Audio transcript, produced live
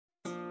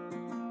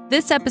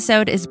This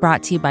episode is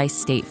brought to you by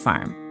State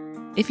Farm.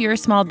 If you're a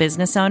small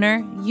business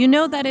owner, you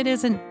know that it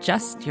isn't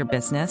just your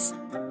business,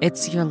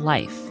 it's your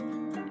life.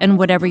 And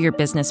whatever your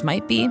business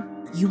might be,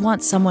 you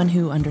want someone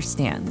who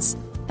understands.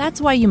 That's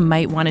why you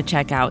might want to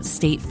check out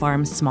State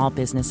Farm Small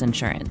Business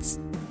Insurance.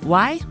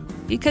 Why?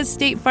 Because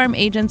State Farm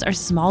agents are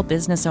small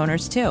business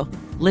owners too,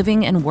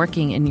 living and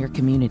working in your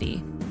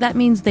community. That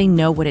means they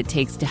know what it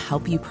takes to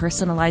help you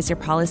personalize your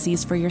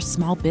policies for your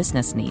small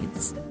business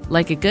needs.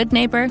 Like a good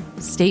neighbor,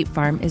 State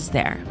Farm is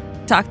there.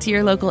 Talk to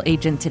your local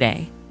agent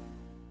today.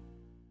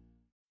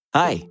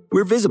 Hi,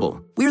 we're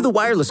Visible. We're the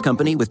wireless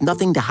company with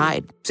nothing to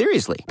hide.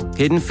 Seriously.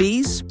 Hidden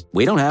fees?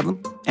 We don't have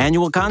them.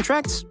 Annual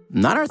contracts?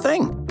 Not our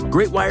thing.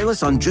 Great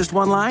wireless on just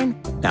one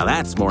line? Now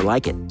that's more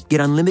like it.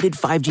 Get unlimited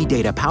 5G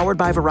data powered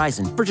by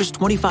Verizon for just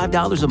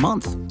 $25 a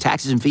month.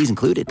 Taxes and fees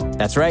included.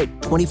 That's right,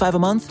 $25 a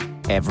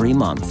month, every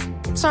month.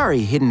 Sorry,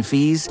 hidden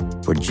fees.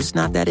 We're just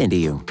not that into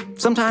you.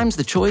 Sometimes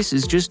the choice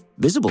is just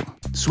Visible.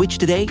 Switch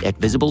today at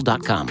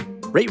Visible.com.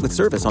 Rate with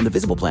service on the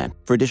Visible plan.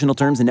 For additional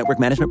terms and network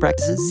management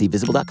practices, see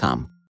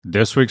Visible.com.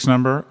 This week's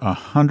number,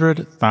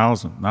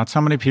 100,000. That's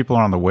how many people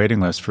are on the waiting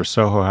list for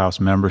Soho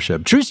House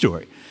membership. True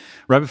story.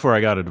 Right before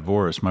I got a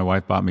divorce, my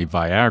wife bought me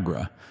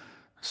Viagra.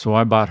 So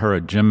I bought her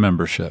a gym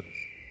membership.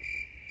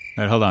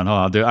 Wait, hold on.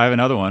 I have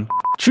another one.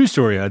 True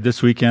story.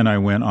 This weekend I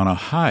went on a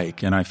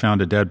hike and I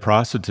found a dead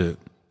prostitute.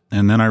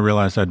 And then I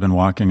realized I'd been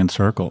walking in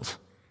circles.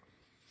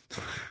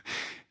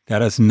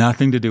 That has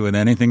nothing to do with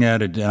anything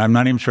added. And I'm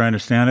not even sure I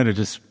understand it.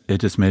 It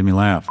just made me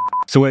laugh.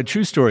 So at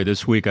True Story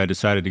this week, I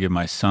decided to give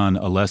my son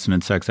a lesson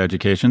in sex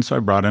education. So I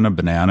brought in a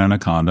banana and a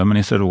condom. And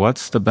he said,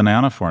 "What's the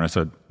banana for?" And I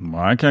said,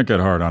 "Well, I can't get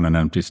hard on an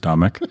empty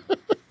stomach."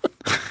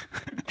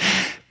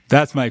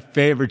 That's my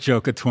favorite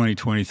joke of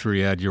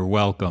 2023, Ed. You're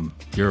welcome.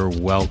 You're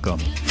welcome.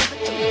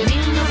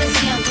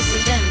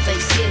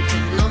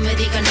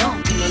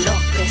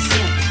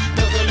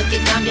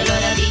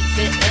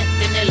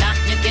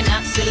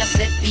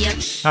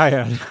 Hi,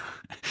 Ed.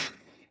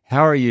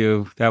 How are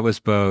you? That was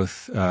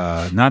both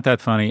not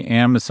that funny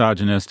and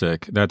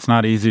misogynistic. That's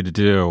not easy to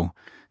do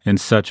in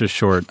such a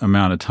short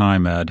amount of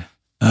time, Ed.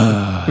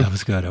 That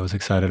was good. I was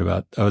excited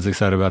about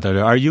that.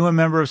 Are you a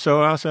member of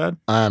Soho House, Ed?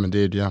 I am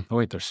indeed, yeah. Oh,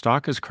 wait, their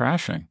stock is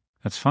crashing.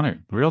 That's funny.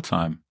 Real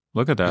time.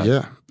 Look at that.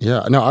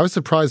 Yeah. No, I was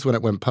surprised when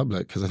it went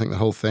public because I think the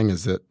whole thing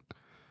is that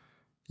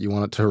you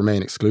want it to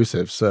remain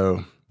exclusive.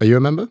 So are you a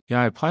member?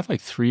 Yeah, I applied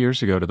like 3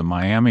 years ago to the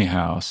Miami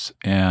house,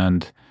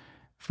 and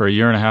for a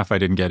year and a half, I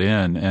didn't get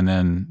in. And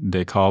then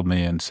they called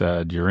me and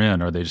said, "You're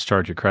in," or they just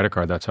charge your credit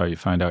card. That's how you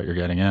find out you're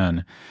getting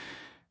in.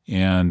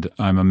 And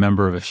I'm a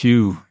member of a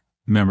few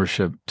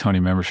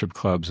Tony membership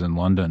clubs in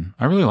London.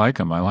 I really like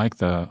them.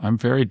 I'm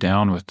very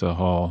down with the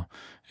whole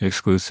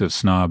exclusive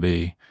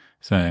snobby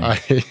thing.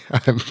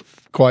 I'm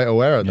quite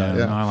aware of that.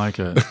 Yeah. No, I like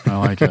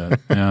it.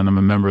 And I'm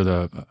a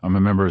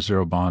member of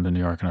Zero Bond in New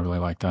York, and I really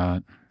like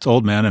that. It's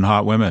old men and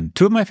hot women.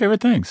 Two of my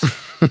favorite things.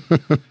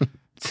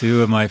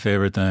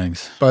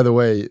 By the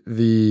way,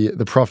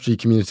 the Prof G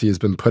community has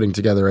been putting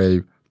together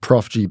a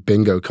Prof G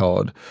bingo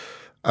card.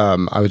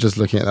 I was just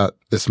looking at that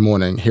this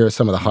morning. Here are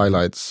some of the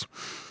highlights.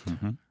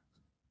 Mm-hmm.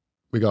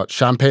 We got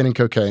champagne and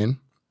cocaine,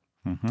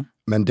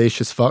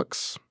 mendacious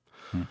fucks,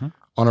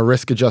 on a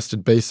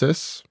risk-adjusted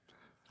basis.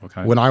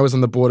 Okay. When I was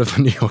on the board of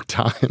the New York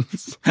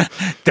Times.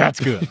 That's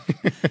good.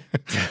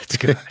 That's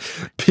good.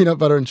 Peanut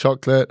butter and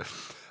chocolate.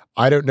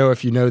 I don't know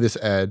if you know this,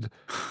 Ed.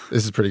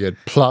 This is pretty good.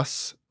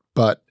 Plus,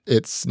 but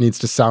it needs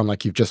to sound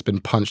like you've just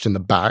been punched in the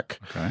back.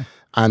 Okay.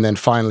 And then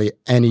finally,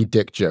 any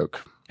dick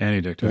joke.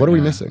 What are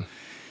we missing?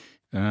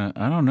 I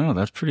don't know.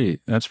 That's pretty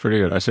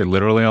good. I say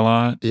literally a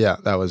lot. Yeah,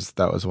 that was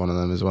one of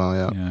them as well.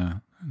 Yeah. Yeah.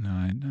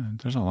 No,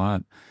 there's a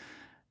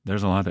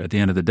lot. At the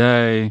end of the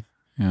day,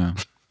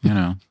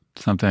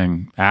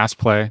 something ass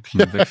play.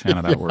 I'm a big fan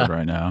of that word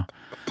right now.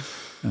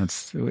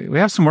 We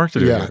have some work to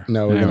do here.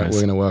 No, we're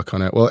gonna work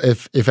on it. Well,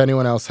 if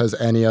anyone else has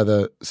any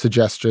other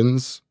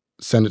suggestions,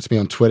 send it to me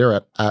on Twitter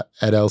at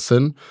Ed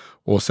Elson,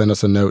 or send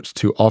us a note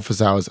to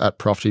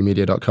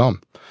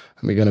officehours@profgmedia.com.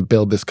 And we're going to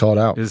build this card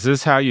out. Is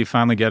this how you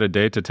finally get a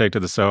date to take to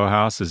the Soho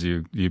House? Is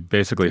you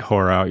basically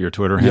whore out your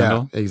Twitter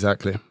handle? Yeah,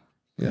 exactly.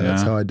 Yeah,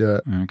 that's how I do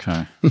it.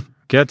 Okay.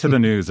 Get to the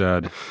news,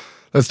 Ed.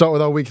 Let's start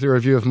with our weekly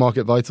review of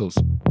Market Vitals.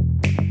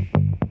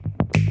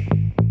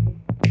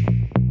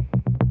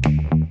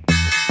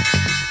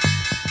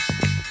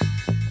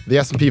 The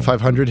S&P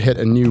 500 hit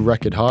a new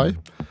record high.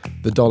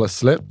 The dollar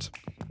slipped.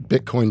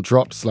 Bitcoin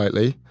dropped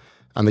slightly.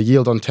 And the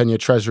yield on 10-year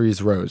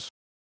treasuries rose.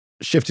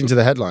 Shifting to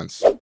the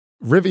headlines.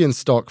 Rivian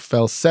stock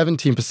fell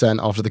 17%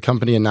 after the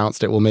company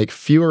announced it will make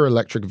fewer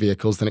electric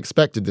vehicles than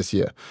expected this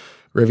year.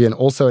 Rivian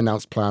also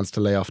announced plans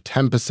to lay off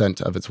 10%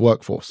 of its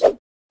workforce.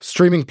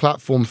 Streaming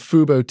platform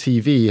Fubo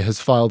TV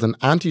has filed an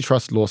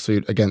antitrust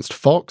lawsuit against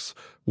Fox,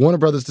 Warner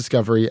Bros.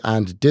 Discovery,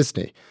 and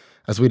Disney.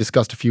 As we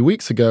discussed a few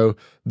weeks ago,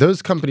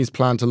 those companies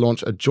plan to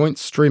launch a joint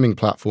streaming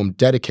platform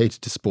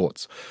dedicated to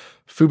sports.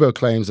 Fubo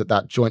claims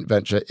that joint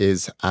venture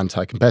is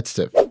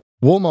anti-competitive.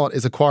 Walmart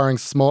is acquiring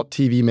smart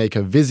TV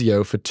maker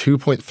Vizio for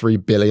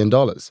 $2.3 billion.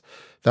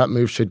 That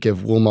move should give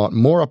Walmart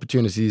more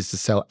opportunities to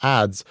sell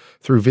ads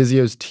through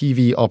Vizio's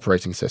TV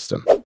operating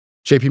system.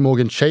 JP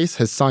Morgan Chase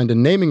has signed a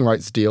naming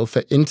rights deal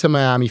for Inter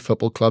Miami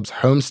Football Club's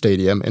home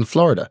stadium in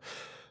Florida.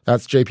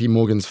 That's JP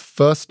Morgan's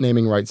first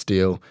naming rights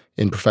deal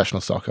in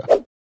professional soccer.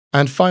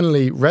 And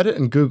finally, Reddit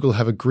and Google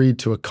have agreed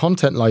to a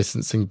content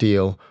licensing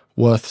deal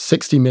worth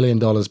 $60 million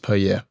per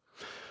year.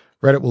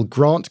 Reddit will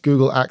grant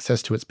Google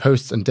access to its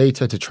posts and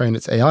data to train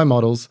its AI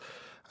models,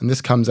 and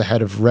this comes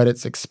ahead of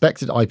Reddit's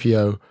expected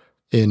IPO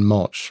in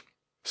March.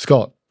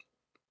 Scott,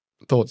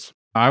 thoughts?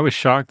 I was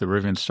shocked that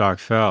Rivian stock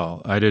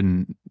fell. I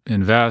didn't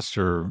invest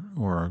or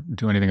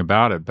do anything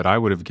about it, but I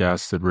would have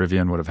guessed that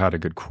Rivian would have had a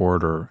good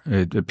quarter.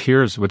 It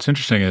appears, what's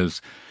interesting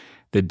is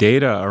the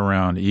data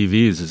around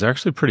EVs is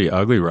actually pretty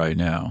ugly right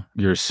now.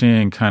 You're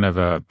seeing kind of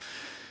a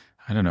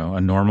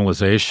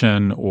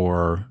normalization,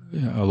 or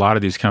a lot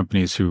of these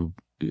companies who,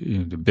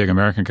 the big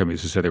American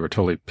companies who said they were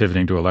totally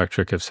pivoting to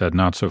electric have said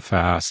not so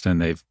fast,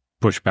 and they've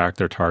pushed back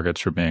their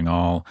targets for being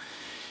all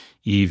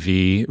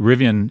EV.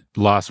 Rivian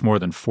lost more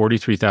than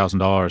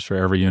 $43,000 for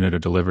every unit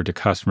it delivered to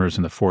customers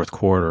in the fourth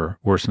quarter,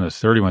 worse than the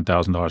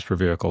 $31,000 per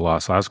vehicle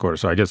lost last quarter.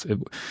 So I guess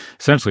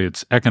essentially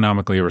it's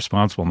economically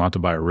irresponsible not to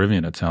buy a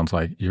Rivian. It sounds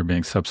like you're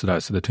being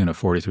subsidized to the tune of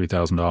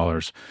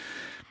 $43,000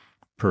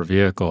 per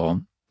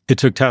vehicle. It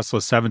took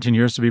Tesla 17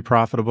 years to be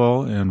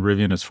profitable, and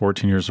Rivian is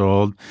 14 years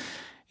old.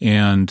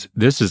 And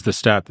this is the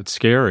stat that's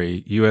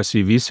scary. U.S.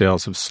 EV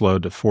sales have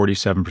slowed to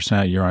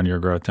 47% year-on-year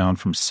growth, down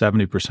from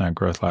 70%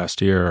 growth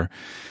last year.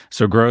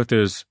 So growth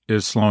is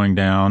slowing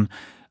down.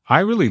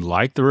 I really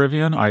like the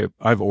Rivian.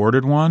 I've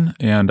ordered one,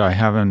 and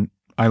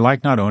I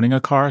like not owning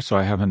a car, so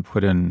I haven't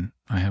put in.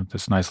 I have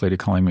this nice lady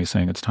calling me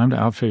saying, it's time to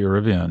outfit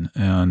your Rivian.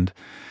 And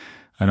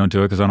I don't do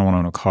it because I don't want to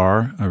own a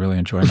car. I really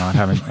enjoy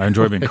I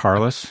enjoy being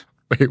carless.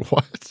 Wait,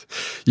 what?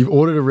 You've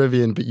ordered a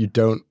Rivian, but you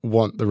don't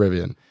want the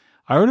Rivian?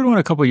 I ordered one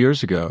a couple of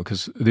years ago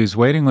because these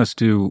waiting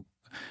lists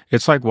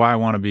it's like why I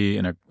want to be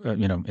in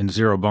in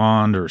Zero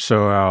Bond or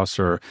Soho House,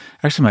 or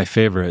actually my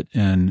favorite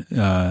in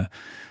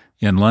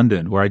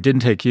London, where I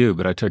didn't take you,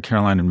 but I took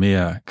Caroline and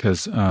Mia,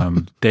 because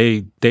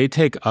they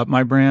take up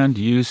my brand.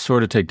 You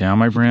sort of take down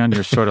my brand.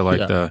 You're sort of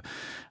like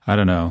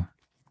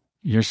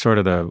you're sort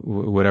of the,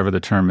 whatever the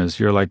term is,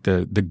 you're like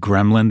the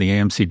gremlin, the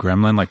AMC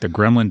gremlin. Like the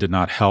gremlin did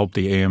not help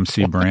the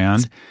AMC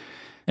brand.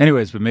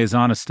 Anyways, but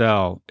Maison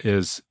Estelle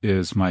is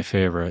my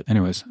favorite.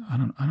 Anyways, I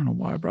don't know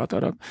why I brought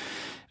that up.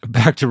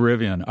 Back to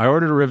Rivian. I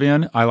ordered a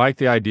Rivian. I like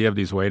the idea of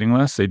these waiting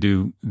lists.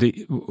 This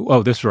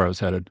is where I was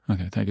headed.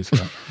 Okay, thank you,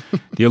 Scott.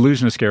 The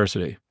illusion of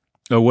scarcity.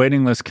 A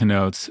waiting list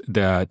connotes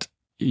that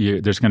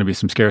there's going to be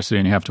some scarcity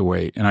and you have to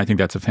wait. And I think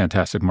that's a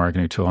fantastic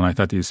marketing tool. And I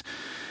thought these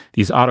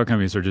auto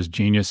companies are just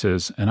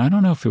geniuses. And I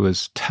don't know if it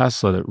was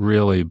Tesla that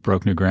really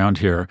broke new ground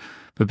here,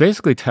 but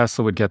basically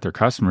Tesla would get their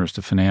customers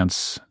to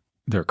finance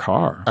their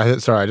car. I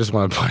just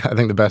want to point out, I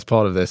think the best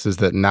part of this is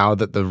that now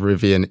that the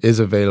Rivian is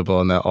available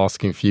and they're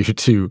asking for you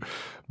to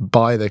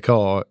buy the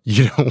car,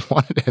 you don't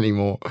want it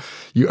anymore.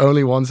 You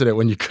only wanted it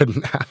when you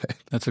couldn't have it.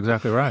 That's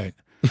exactly right.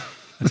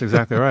 That's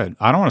exactly right.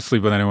 I don't want to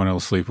sleep with anyone who'll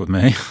sleep with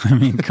me. I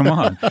mean, come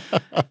on.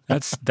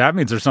 That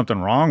means there's something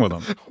wrong with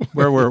them.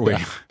 Where were we?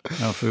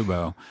 No,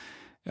 Fubo.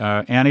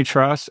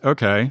 Antitrust.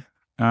 Okay.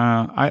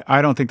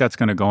 I don't think that's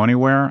going to go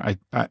anywhere.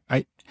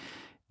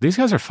 These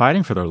guys are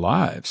fighting for their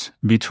lives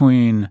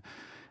between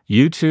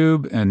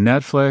YouTube and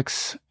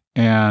Netflix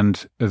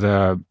and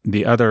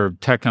the other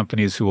tech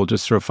companies who will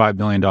just throw $5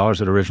 billion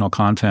at original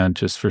content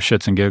just for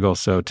shits and giggles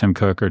so Tim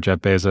Cook or Jeff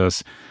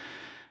Bezos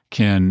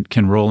can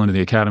roll into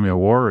the Academy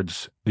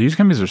Awards. These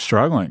companies are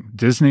struggling.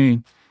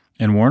 Disney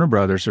and Warner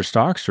Brothers, their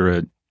stocks are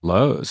at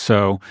lows.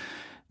 So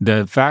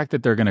the fact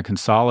that they're going to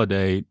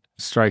consolidate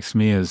strikes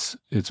me as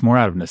it's more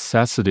out of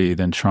necessity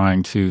than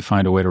trying to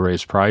find a way to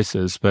raise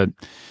prices. But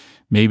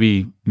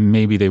maybe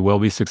they will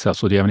be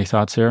successful. Do you have any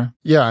thoughts here?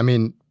 Yeah, I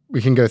mean,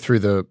 we can go through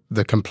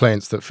the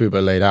complaints that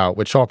Fubo laid out,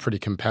 which are pretty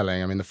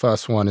compelling. I mean, the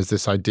first one is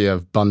this idea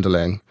of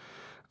bundling.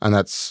 And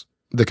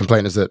the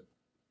complaint is that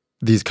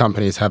these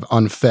companies have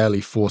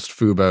unfairly forced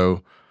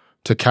Fubo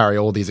to carry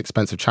all these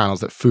expensive channels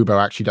that Fubo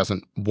actually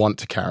doesn't want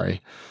to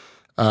carry.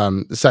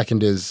 The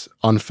second is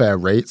unfair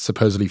rates.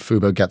 Supposedly,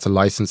 Fubo gets a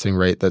licensing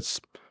rate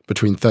that's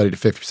between 30 to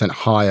 50%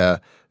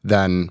 higher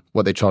than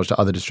what they charge to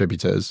other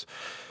distributors.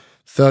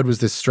 Third was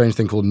this strange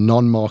thing called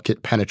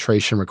non-market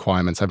penetration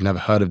requirements. I've never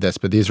heard of this,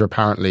 but these are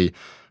apparently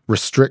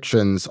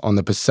restrictions on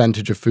the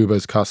percentage of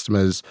Fubo's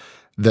customers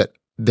that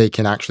they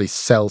can actually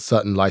sell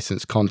certain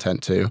licensed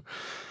content to.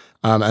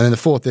 And then the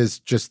fourth is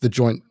just the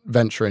joint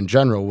venture in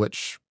general,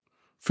 which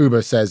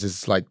Fubo says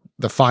is like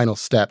the final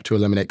step to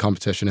eliminate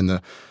competition in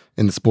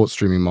the sports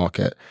streaming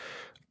market.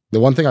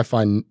 The one thing I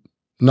find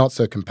not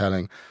so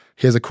compelling,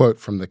 here's a quote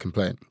from the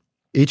complaint.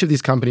 Each of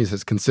these companies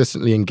has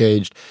consistently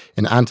engaged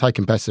in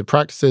anti-competitive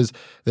practices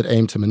that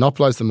aim to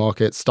monopolize the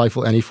market,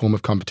 stifle any form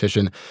of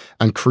competition,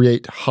 and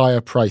create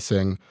higher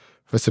pricing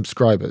for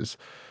subscribers.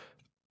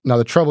 Now,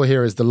 the trouble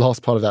here is the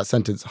last part of that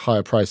sentence,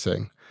 higher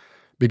pricing,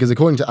 because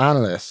according to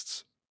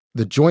analysts,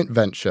 the joint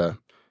venture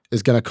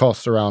is going to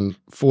cost around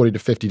 $40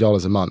 to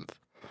 $50 a month.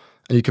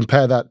 And you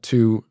compare that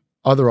to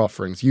other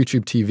offerings,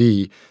 YouTube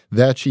TV,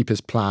 their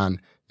cheapest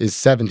plan is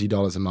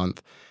 $70 a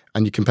month.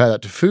 And you compare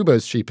that to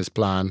Fubo's cheapest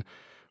plan,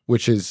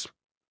 which is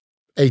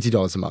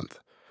 $80 a month.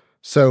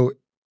 So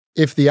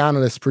if the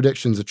analysts'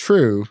 predictions are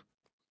true,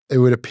 it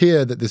would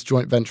appear that this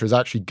joint venture is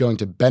actually going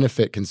to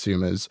benefit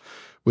consumers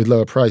with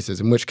lower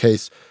prices, in which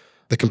case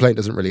the complaint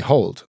doesn't really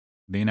hold.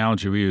 The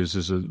analogy we use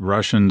is that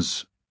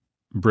Russians,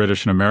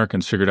 British, and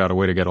Americans figured out a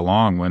way to get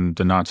along when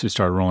the Nazis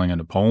started rolling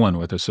into Poland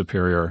with a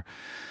superior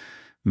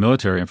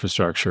military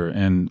infrastructure.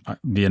 And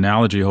the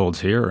analogy holds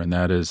here, and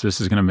that is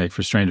this is going to make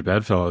for strange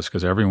bedfellows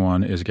because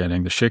everyone is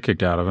getting the shit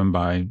kicked out of them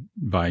by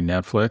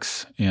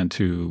Netflix, and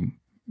to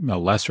a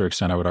lesser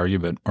extent, I would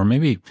argue, or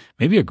maybe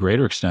a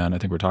greater extent, I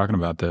think we're talking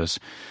about this,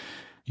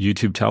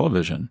 YouTube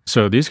television.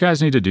 So these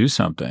guys need to do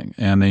something,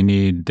 and they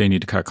need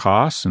to cut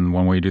costs. And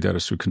one way you do that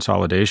is through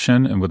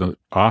consolidation. And with an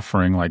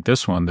offering like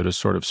this one that is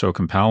sort of so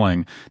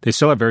compelling, they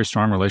still have very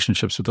strong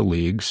relationships with the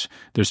leagues.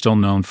 They're still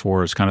known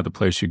for as kind of the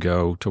place you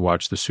go to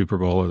watch the Super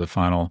Bowl or the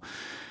final,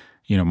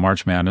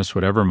 March Madness,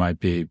 whatever it might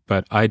be.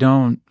 But I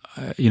don't,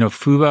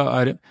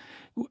 Fubo.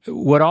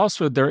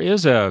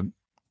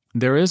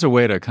 There is a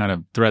way to kind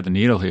of thread the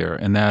needle here,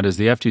 and that is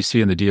the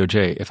FTC and the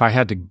DOJ. If I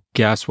had to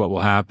guess what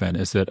will happen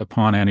is that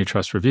upon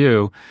antitrust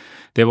review,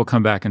 they will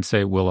come back and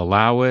say, we'll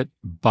allow it,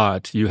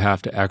 but you have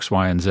to X,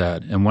 Y, and Z.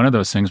 And one of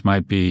those things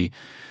might be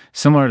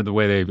similar to the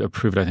way they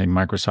approved, I think,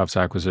 Microsoft's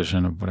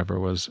acquisition of whatever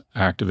it was,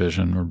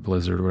 Activision or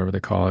Blizzard or whatever they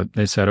call it.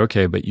 They said,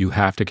 okay, but you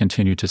have to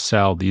continue to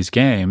sell these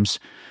games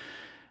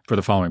for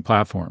the following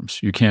platforms.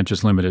 You can't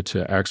just limit it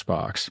to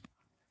Xbox.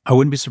 I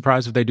wouldn't be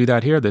surprised if they do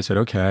that here. They said,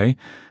 okay,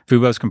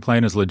 Fubo's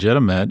complaint is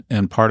legitimate,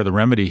 and part of the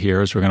remedy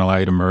here is we're going to allow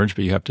you to merge,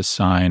 but you have to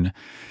sign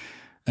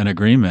an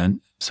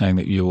agreement saying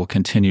that you will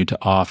continue to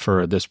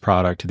offer this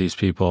product to these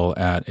people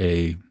at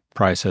a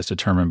price as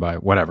determined by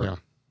whatever. Yeah.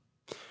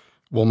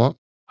 Walmart?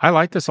 I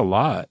like this a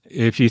lot.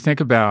 If you think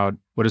about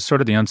what is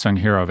sort of the unsung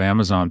hero of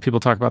Amazon,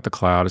 people talk about the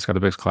cloud. It's got the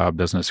biggest cloud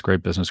business,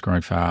 great business,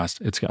 growing fast.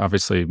 It's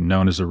obviously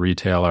known as a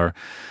retailer.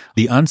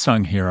 The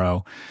unsung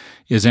hero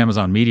is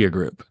Amazon Media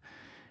Group.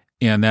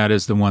 And that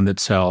is the one that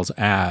sells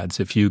ads.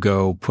 If you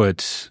go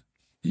put,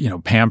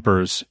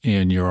 Pampers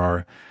in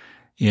your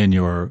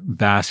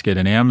basket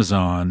in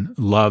Amazon,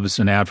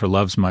 an ad for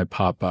Loves might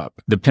pop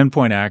up. The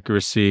pinpoint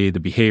accuracy, the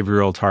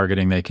behavioral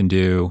targeting they can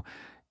do.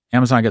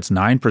 Amazon gets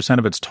 9%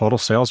 of its total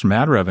sales from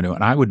ad revenue.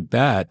 And I would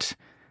bet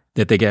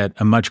that they get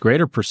a much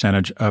greater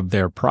percentage of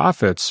their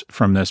profits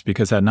from this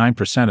because that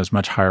 9% is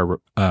much higher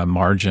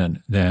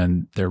margin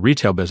than their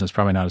retail business,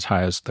 probably not as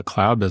high as the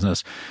cloud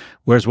business.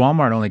 Whereas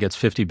Walmart only gets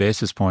 50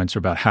 basis points or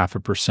about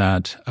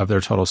 0.5% of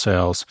their total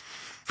sales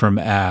from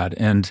ad.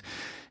 And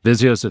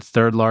Vizio is the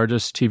third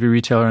largest TV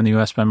retailer in the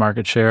U.S. by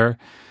market share.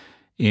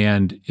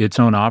 And its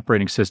own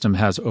operating system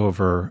has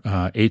over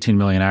 18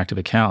 million active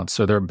accounts.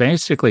 So they're not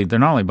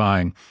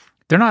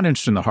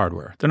interested in the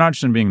hardware. They're not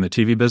interested in being in the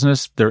TV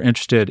business. They're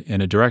interested in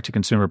a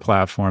direct-to-consumer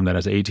platform that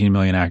has 18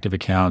 million active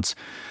accounts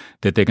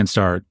that they can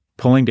start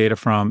pulling data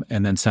from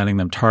and then sending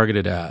them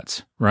targeted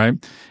ads, right?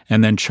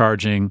 And then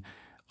charging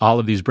all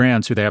of these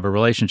brands who they have a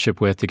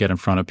relationship with to get in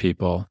front of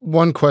people.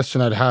 One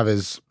question I'd have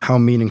is how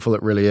meaningful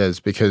it really is,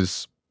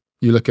 because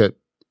you look at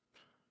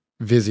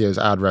Vizio's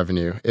ad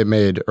revenue. It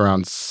made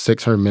around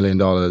 $600 million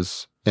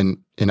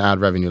in ad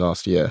revenue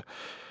last year.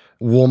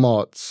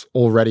 Walmart's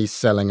already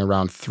selling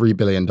around $3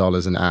 billion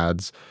in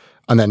ads.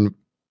 And then,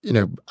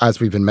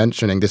 as we've been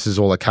mentioning, this is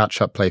all a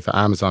catch-up play for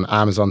Amazon.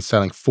 Amazon's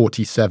selling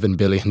 $47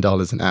 billion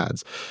in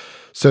ads.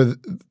 So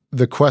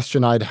the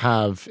question I'd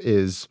have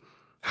is,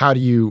 how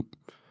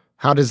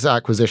does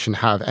acquisition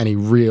have any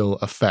real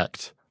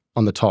effect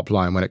on the top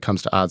line when it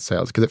comes to ad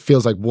sales? Because it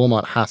feels like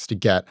Walmart has to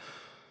get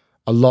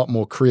a lot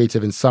more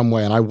creative in some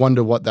way. And I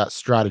wonder what that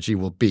strategy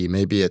will be.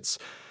 Maybe it's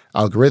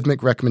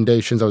algorithmic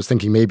recommendations. I was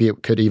thinking maybe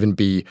it could even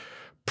be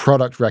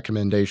product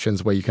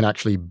recommendations where you can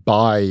actually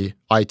buy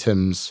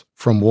items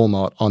from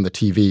Walmart on the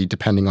TV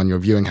depending on your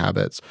viewing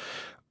habits.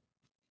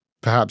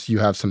 Perhaps you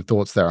have some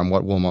thoughts there on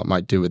what Walmart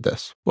might do with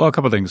this. Well, a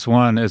couple of things.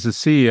 One, as a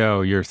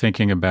CEO, you're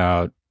thinking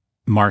about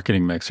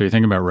marketing mix, or you're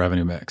thinking about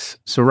revenue mix.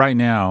 So right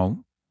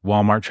now,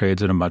 Walmart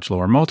trades at a much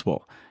lower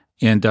multiple.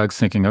 And Doug's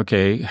thinking,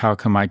 okay, how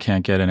come I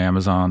can't get an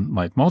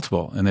Amazon-like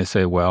multiple? And they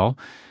say, well,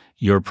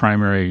 your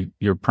primary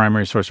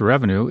source of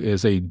revenue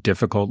is a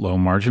difficult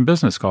low-margin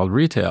business called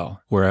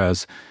retail,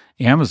 whereas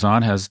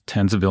Amazon has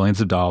tens of billions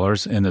of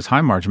dollars in this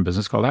high-margin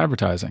business called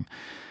advertising.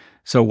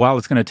 So while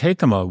it's going to take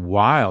them a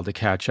while to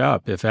catch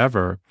up, if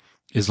ever,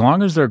 as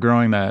long as they're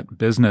growing that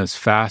business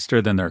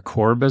faster than their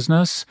core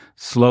business,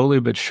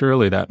 slowly but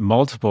surely that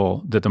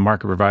multiple that the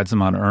market provides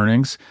them on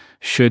earnings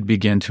should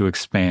begin to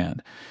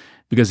expand.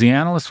 Because the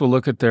analysts will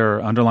look at their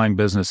underlying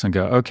business and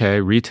go, okay,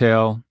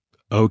 retail,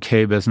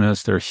 okay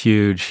business, they're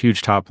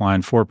huge top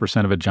line,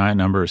 4% of a giant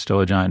number is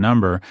still a giant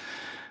number.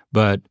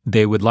 But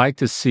they would like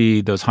to see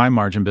those high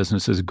margin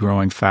businesses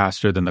growing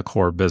faster than the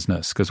core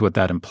business, because what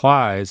that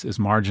implies is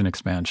margin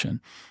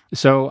expansion.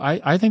 So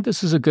I think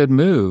this is a good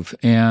move.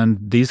 And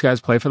these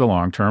guys play for the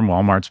long term.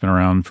 Walmart's been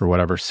around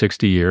for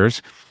 60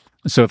 years.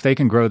 So if they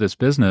can grow this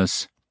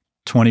business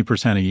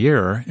 20% a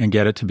year and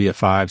get it to be a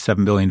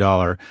 $5-7 billion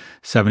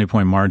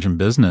 70-point margin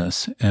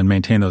business and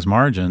maintain those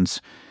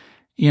margins,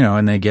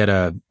 and they get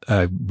a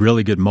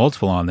really good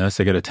multiple on this.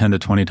 They get a 10 to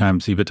 20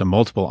 times EBITDA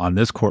multiple on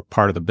this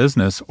part of the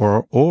business,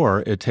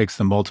 or it takes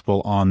the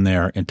multiple on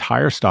their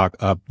entire stock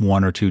up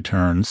 1 or 2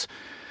 turns.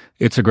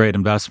 It's a great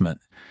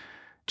investment.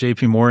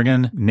 JP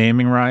Morgan,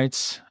 naming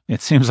rights.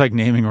 It seems like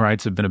naming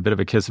rights have been a bit of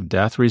a kiss of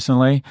death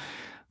recently,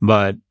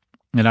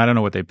 and I don't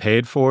know what they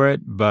paid for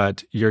it,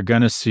 but you're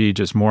going to see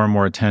just more and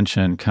more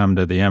attention come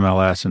to the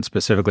MLS and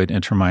specifically to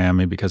Inter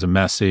Miami because of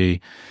Messi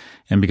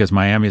and because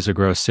Miami is a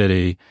growth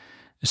city.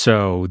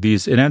 So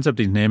these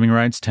naming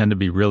rights tend to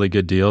be really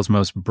good deals.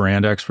 Most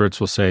brand experts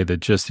will say that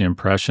just the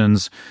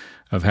impressions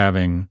of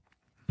having,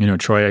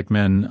 Troy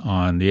Aikman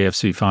on the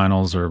AFC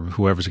finals or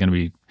whoever's going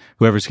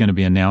to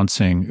be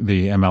announcing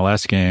the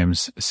MLS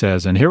games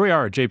says, and here we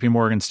are at JP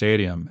Morgan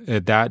Stadium.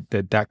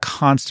 That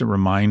constant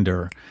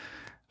reminder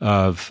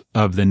of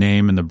the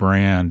name and the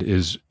brand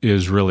is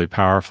really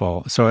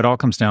powerful. So it all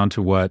comes down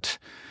to what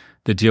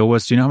the deal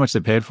was. Do you know how much they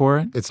paid for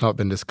it? It's not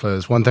been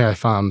disclosed. One thing I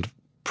found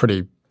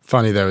pretty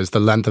funny, though, is the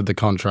length of the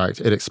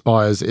contract. It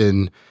expires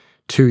in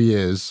 2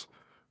 years,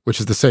 which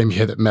is the same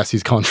year that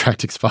Messi's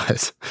contract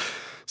expires.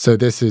 So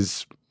this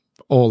is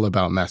all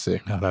about Messi.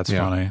 Oh, that's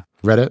funny.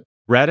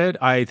 Reddit,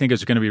 I think,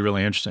 is going to be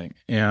really interesting.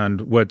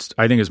 And what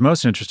I think is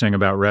most interesting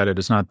about Reddit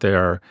is not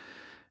their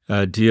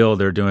deal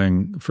they're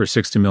doing for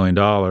 $60 million,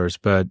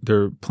 but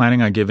they're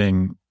planning on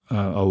giving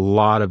a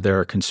lot of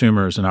their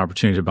consumers an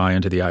opportunity to buy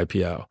into the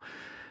IPO.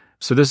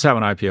 So this is how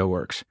an IPO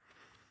works.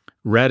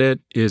 Reddit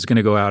is going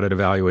to go out at a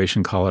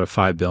valuation, call it a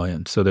 $5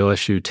 billion. So they'll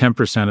issue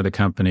 10% of the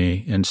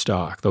company in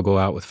stock. They'll go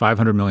out with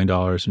 $500 million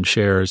in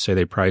shares, say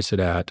they price it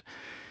at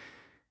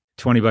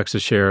 $20 a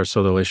share,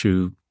 so they'll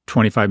issue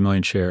 25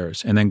 million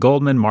shares. And then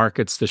Goldman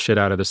markets the shit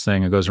out of this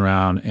thing and goes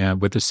around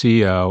and with the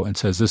CEO and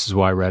says, this is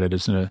why Reddit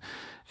is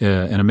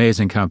an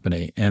amazing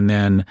company. And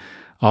then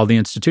all the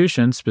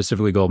institutions,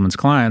 specifically Goldman's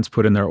clients,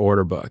 put in their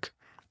order book.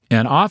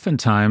 And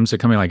oftentimes, a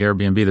company like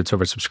Airbnb that's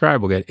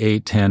oversubscribed will get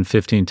 8, 10,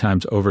 15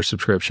 times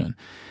oversubscription.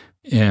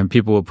 And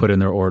people will put in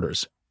their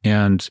orders.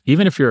 And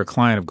even if you're a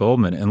client of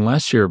Goldman,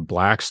 unless you're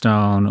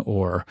Blackstone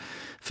or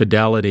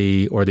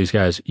Fidelity or these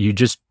guys, you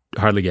just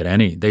hardly get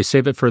any. They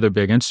save it for their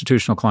big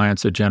institutional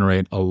clients that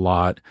generate a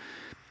lot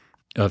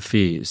of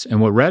fees.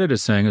 And what Reddit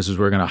is saying is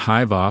we're going to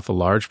hive off a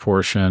large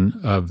portion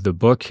of the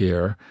book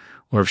here,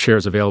 or of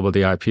shares available at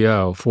the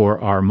IPO, for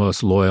our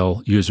most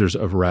loyal users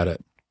of Reddit.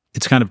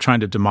 It's kind of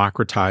trying to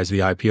democratize the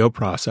IPO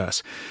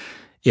process.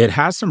 It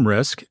has some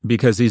risk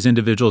because these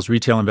individuals,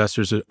 retail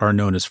investors, are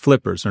known as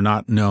flippers. They're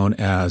not known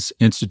as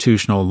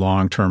institutional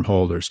long-term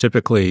holders.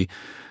 Typically,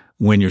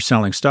 when you're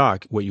selling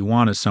stock, what you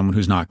want is someone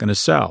who's not going to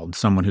sell,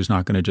 someone who's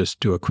not going to just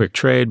do a quick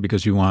trade,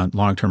 because you want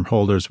long-term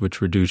holders, which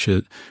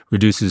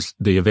reduces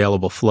the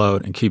available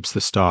float and keeps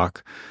the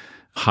stock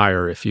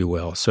higher, if you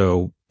will.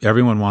 So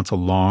everyone wants a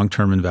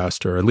long-term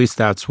investor. At least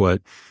that's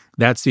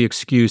the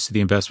excuse the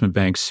investment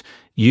banks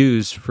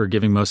use for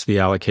giving most of the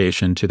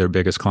allocation to their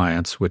biggest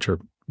clients, which are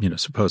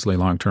supposedly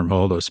long-term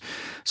holders.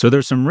 So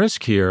there's some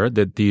risk here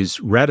that these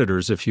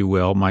Redditors, if you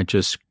will, might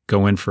just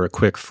go in for a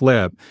quick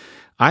flip.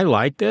 I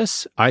like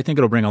this. I think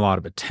it'll bring a lot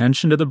of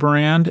attention to the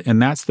brand,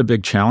 and that's the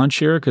big challenge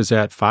here, because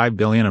at $5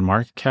 billion in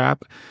market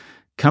cap,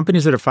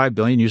 companies that are $5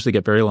 billion usually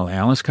get very little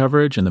analyst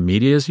coverage, and the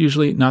media is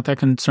usually not that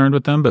concerned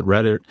with them, but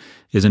Reddit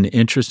is an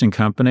interesting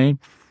company.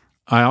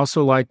 I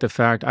also like the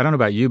fact, I don't know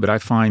about you, but I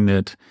find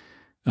that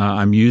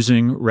I'm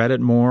using Reddit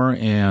more,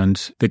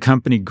 and the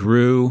company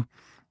grew.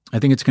 I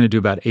think it's going to do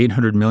about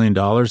 $800 million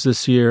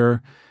this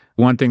year.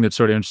 One thing that's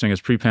sort of interesting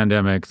is through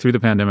the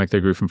pandemic, they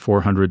grew from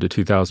 400 to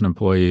 2,000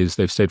 employees.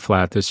 They've stayed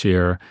flat this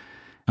year.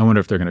 I wonder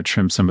if they're going to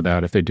trim some of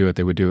that. If they do it,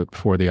 they would do it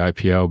before the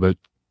IPO. But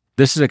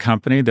this is a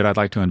company that I'd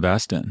like to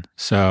invest in.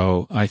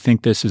 So I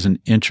think this is an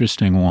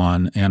interesting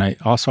one. And I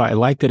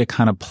like that it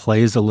kind of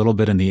plays a little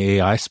bit in the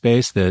AI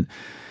space, that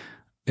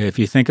if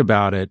you think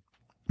about it,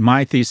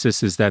 my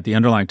thesis is that the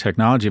underlying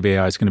technology of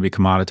AI is going to be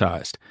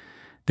commoditized.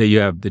 That you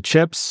have the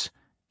chips,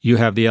 you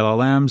have the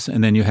LLMs,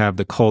 and then you have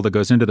the coal that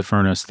goes into the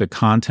furnace, the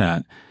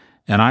content.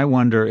 And I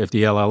wonder if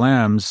the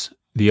LLMs,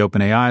 the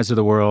OpenAIs of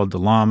the world, the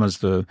Llamas,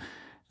 the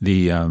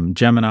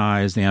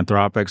Geminis, the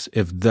Anthropics,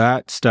 if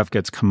that stuff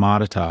gets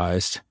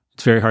commoditized,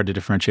 it's very hard to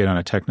differentiate on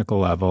a technical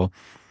level.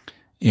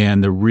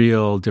 And the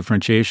real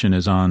differentiation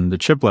is on the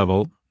chip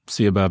level,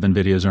 see above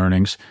NVIDIA's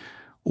earnings,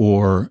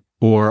 or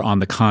on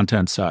the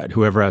content side,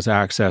 whoever has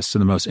access to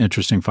the most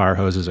interesting fire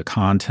hoses of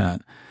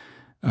content.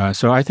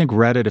 So I think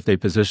Reddit, if they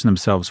position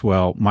themselves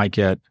well, might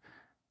get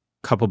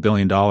a couple $1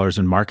 billion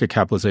in market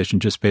capitalization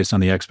just based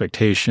on the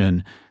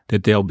expectation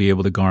that they'll be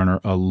able to garner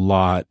a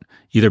lot,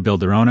 either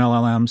build their own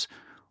LLMs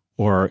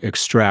or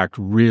extract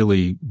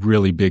really,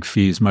 really big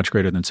fees, much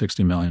greater than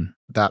 $60 million.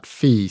 That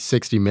fee,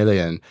 $60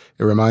 million,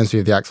 it reminds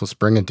me of the Axel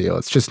Springer deal.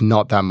 It's just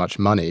not that much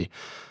money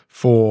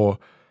for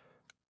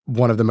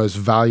one of the most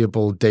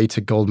valuable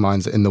data gold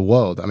mines in the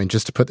world. I mean,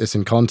 just to put this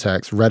in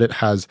context, Reddit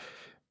has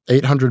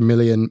 800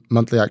 million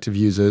monthly active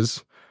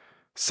users.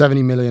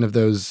 70 million of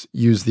those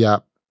use the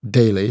app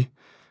daily.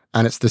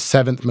 and it's the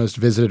 7th most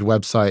visited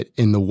website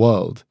in the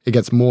world. It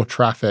gets more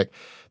traffic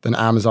than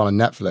Amazon and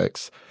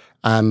Netflix.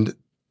 And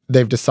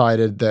they've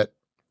decided that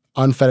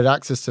unfettered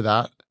access to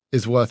that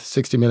is worth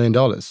 $60 million,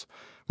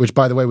 which,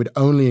 by the way, would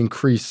only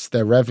increase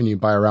their revenue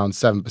by around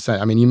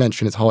 7%. I mean, you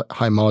mentioned it's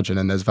high margin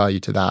and there's value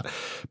to that,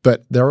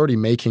 but they're already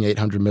making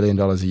 $800 million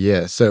a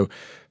year. So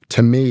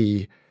to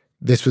me,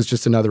 this was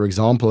just another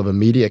example of a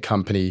media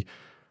company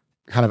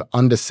kind of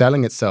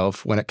underselling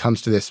itself when it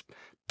comes to this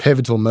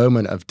pivotal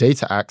moment of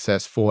data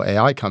access for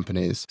AI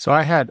companies. So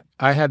I had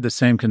the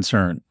same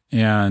concern,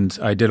 and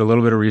I did a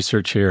little bit of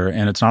research here,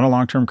 and it's not a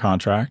long-term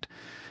contract.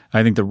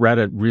 I think the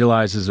Reddit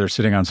realizes they're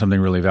sitting on something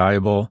really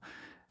valuable,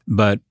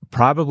 but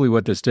probably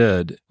what this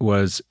did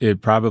was it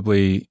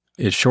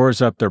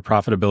shores up their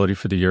profitability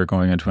for the year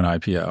going into an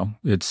IPO.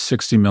 It's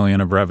 $60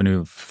 million of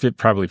revenue,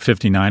 probably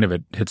 59 of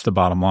it hits the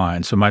bottom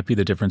line. So it might be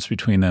the difference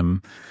between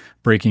them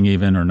breaking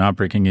even or not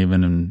breaking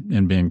even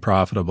and being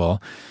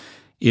profitable.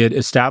 It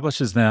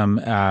establishes them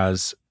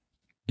as,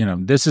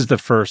 this is the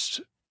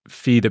first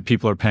fee that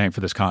people are paying for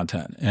this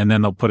content, and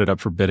then they'll put it up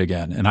for bid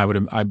again. And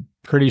I'm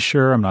pretty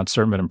sure, I'm not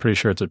certain, but I'm pretty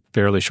sure it's a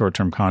fairly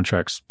short-term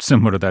contract,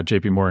 similar to that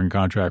JP Morgan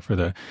contract for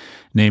the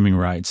naming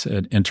rights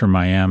at Inter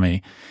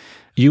Miami.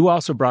 You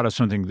also brought up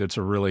something that's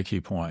a really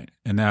key point,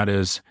 and that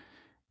is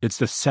it's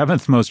the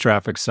 7th most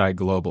trafficked site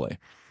globally.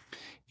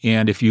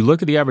 And if you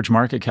look at the average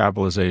market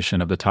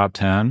capitalization of the top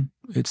 10,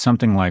 it's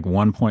something like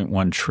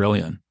 1.1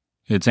 trillion.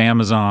 It's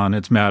Amazon,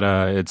 it's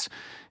Meta,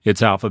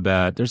 it's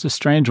Alphabet. There's a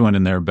strange one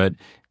in there, but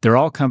they're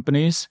all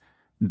companies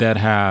that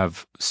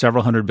have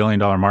several $100 billion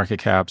market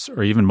caps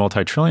or even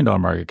multi-trillion-dollar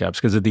market caps.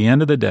 Because at the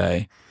end of the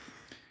day,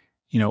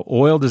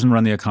 oil doesn't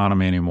run the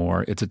economy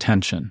anymore. It's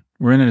attention.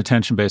 We're in an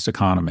attention-based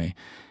economy.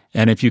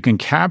 And if you can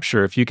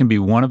be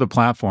one of the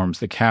platforms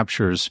that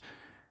captures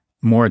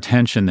more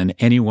attention than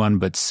anyone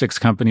but 6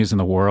 companies in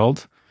the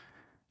world,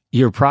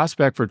 your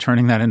prospect for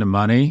turning that into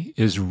money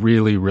is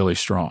really, really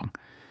strong.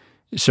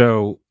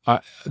 So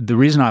the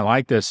reason I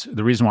like this,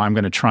 the reason why I'm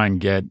going to try and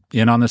get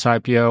in on this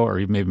IPO or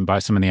even maybe buy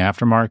some in the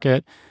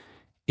aftermarket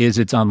is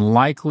it's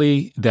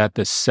unlikely that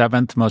the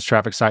 7th most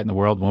trafficked site in the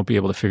world won't be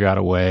able to figure out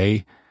a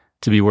way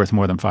to be worth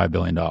more than $5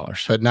 billion.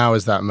 But now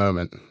is that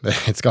moment.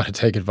 It's got to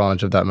take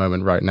advantage of that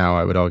moment right now,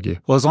 I would argue.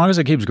 Well, as long as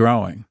it keeps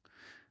growing.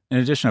 In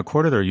addition, a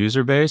quarter of their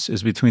user base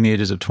is between the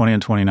ages of 20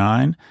 and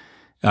 29,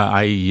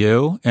 i.e.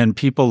 you, and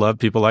people love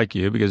people like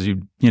you because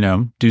you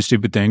do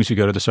stupid things. You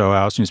go to the Soho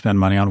House and you spend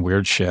money on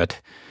weird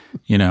shit.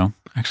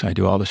 Actually, I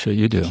do all the shit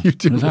you do. You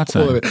do what does that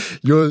all say? of it.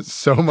 You're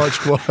so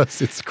much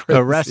worse. It's crazy.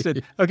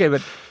 Arrested. Okay,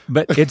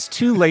 but it's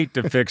too late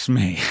to fix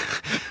me.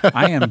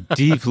 I am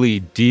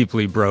deeply,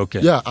 deeply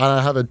broken. Yeah, and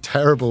I have a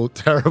terrible,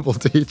 terrible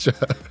teacher.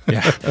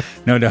 Yeah,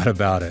 no doubt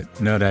about it.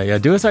 No doubt. Yeah,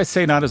 do as I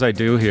say, not as I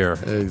do here.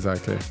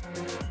 Exactly.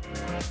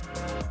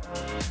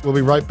 We'll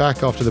be right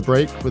back after the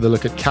break with a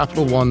look at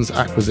Capital One's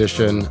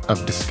acquisition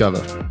of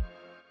Discover.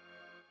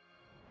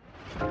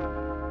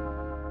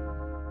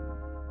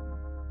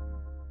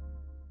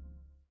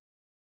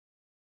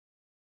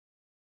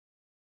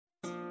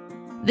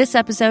 This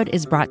episode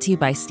is brought to you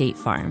by State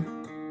Farm.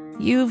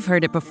 You've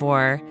heard it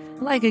before.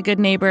 Like a good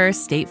neighbor,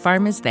 State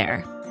Farm is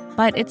there.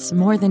 But it's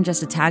more than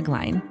just a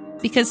tagline,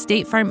 because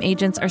State Farm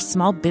agents are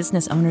small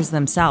business owners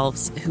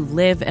themselves who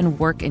live and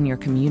work in your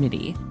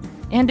community.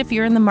 And if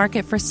you're in the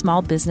market for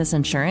small business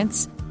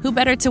insurance, who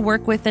better to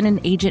work with than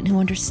an agent who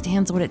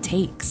understands what it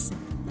takes?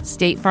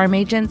 State Farm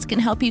agents can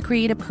help you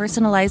create a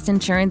personalized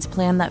insurance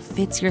plan that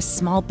fits your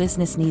small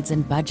business needs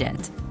and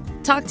budget.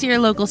 Talk to your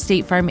local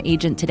State Farm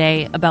agent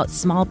today about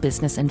small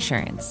business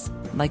insurance.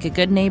 Like a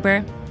good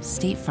neighbor,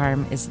 State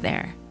Farm is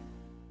there.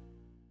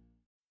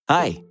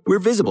 Hi, we're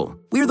Visible.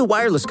 We're the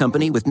wireless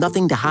company with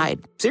nothing to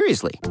hide.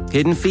 Seriously.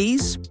 Hidden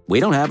fees?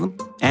 We don't have them.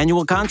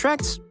 Annual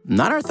contracts?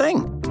 Not our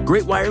thing.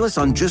 Great wireless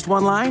on just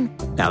one line?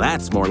 Now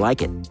that's more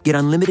like it. Get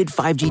unlimited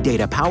 5G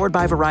data powered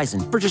by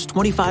Verizon for just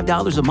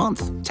 $25 a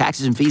month.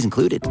 Taxes and fees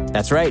included.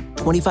 That's right,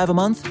 $25 a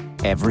month,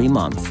 every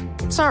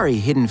month. Sorry,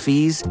 hidden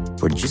fees.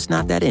 We're just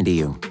not that into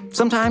you.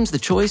 Sometimes the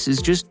choice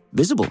is just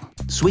Visible.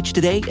 Switch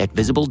today at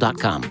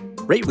Visible.com.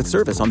 Rate with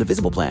service on the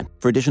Visible plan.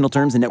 For additional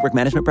terms and network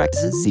management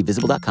practices, see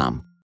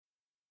Visible.com.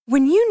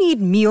 When you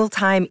need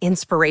mealtime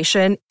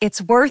inspiration,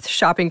 it's worth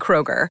shopping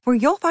Kroger, where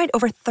you'll find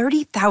over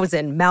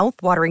 30,000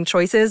 mouth-watering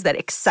choices that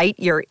excite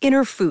your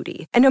inner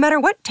foodie. And no matter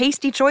what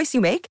tasty choice you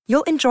make,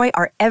 you'll enjoy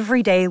our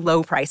everyday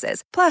low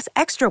prices, plus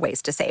extra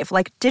ways to save,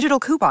 like digital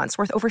coupons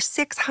worth over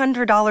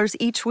 $600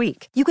 each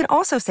week. You can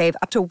also save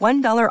up to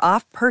 $1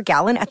 off per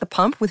gallon at the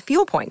pump with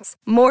fuel points.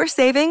 More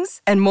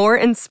savings and more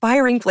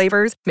inspiring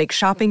flavors make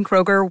shopping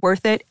Kroger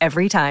worth it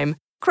every time.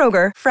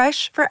 Kroger,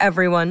 fresh for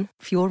everyone.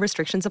 Fuel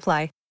restrictions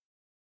apply.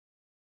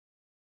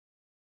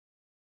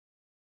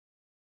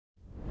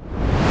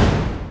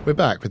 We're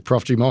back with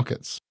Prof G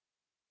Markets.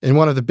 In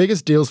one of the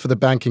biggest deals for the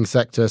banking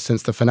sector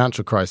since the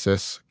financial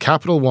crisis,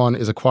 Capital One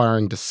is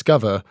acquiring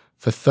Discover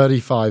for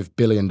 $35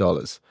 billion.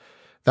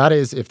 That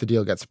is, if the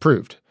deal gets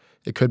approved.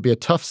 It could be a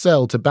tough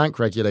sell to bank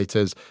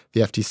regulators,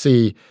 the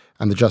FTC,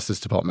 and the Justice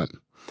Department.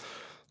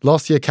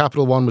 Last year,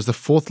 Capital One was the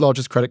fourth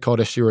largest credit card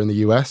issuer in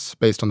the US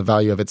based on the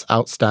value of its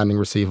outstanding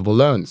receivable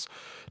loans.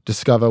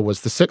 Discover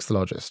was the sixth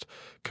largest.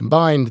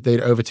 Combined,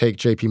 they'd overtake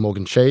JP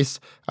Morgan Chase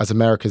as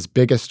America's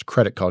biggest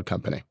credit card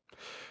company.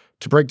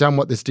 To break down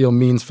what this deal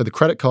means for the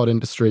credit card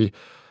industry,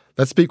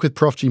 let's speak with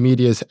Prof G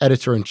Media's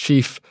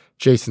editor-in-chief,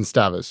 Jason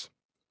Stavers.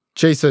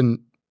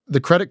 Jason,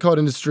 the credit card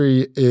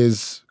industry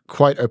is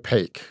quite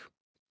opaque.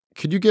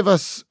 Could you give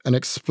us an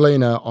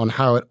explainer on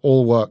how it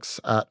all works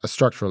at a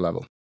structural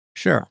level?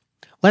 Sure.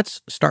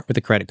 Let's start with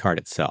the credit card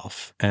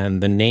itself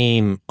and the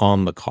name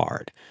on the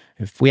card.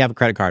 If we have a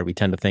credit card, we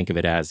tend to think of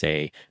it as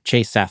a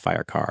Chase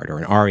Sapphire card or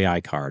an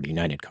REI card,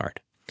 United card.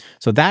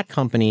 So that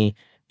company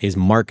is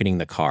marketing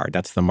the card.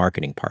 That's the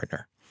marketing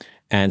partner.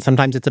 And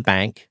sometimes it's a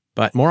bank,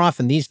 but more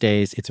often these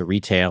days, it's a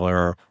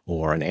retailer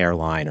or an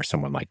airline or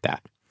someone like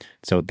that.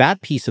 So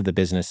that piece of the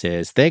business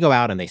is they go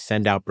out and they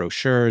send out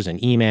brochures and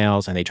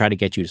emails and they try to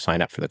get you to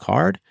sign up for the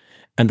card.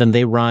 And then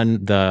they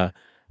run the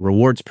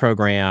rewards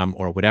program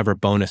or whatever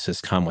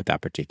bonuses come with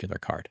that particular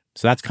card.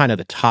 So that's kind of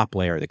the top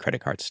layer of the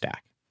credit card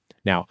stack.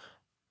 Now,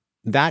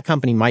 that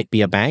company might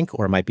be a bank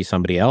or it might be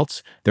somebody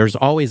else. There's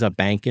always a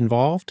bank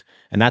involved,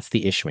 and that's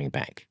the issuing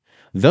bank.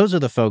 Those are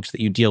the folks that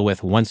you deal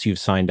with once you've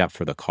signed up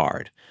for the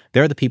card.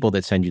 They're the people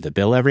that send you the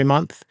bill every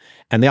month,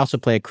 and they also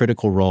play a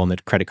critical role in the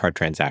credit card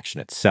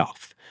transaction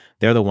itself.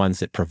 They're the ones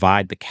that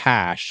provide the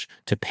cash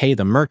to pay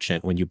the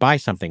merchant when you buy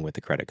something with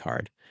the credit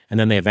card, and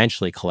then they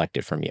eventually collect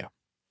it from you.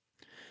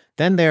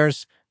 Then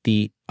there's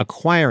the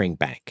acquiring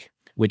bank,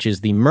 which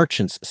is the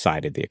merchant's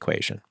side of the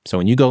equation. So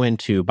when you go in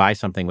to buy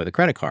something with a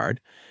credit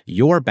card,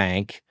 your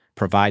bank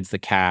provides the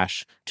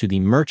cash to the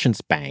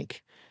merchant's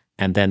bank,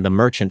 and then the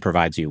merchant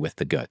provides you with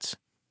the goods.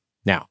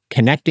 Now,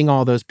 connecting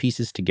all those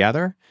pieces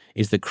together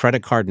is the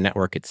credit card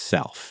network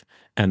itself.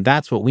 And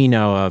that's what we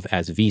know of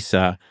as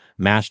Visa,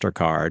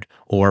 MasterCard,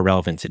 or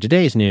relevant to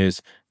today's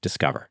news,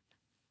 Discover.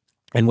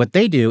 And what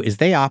they do is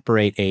they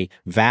operate a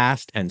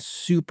vast and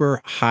super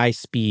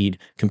high-speed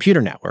computer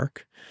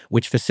network,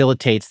 which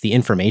facilitates the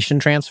information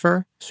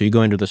transfer. So you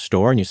go into the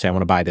store and you say, I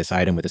want to buy this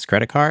item with this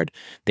credit card.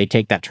 They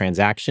take that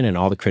transaction and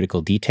all the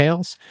critical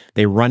details.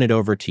 They run it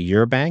over to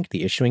your bank,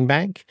 the issuing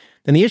bank.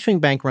 Then the issuing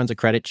bank runs a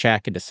credit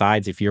check and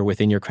decides if you're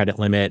within your credit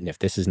limit and if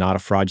this is not a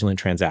fraudulent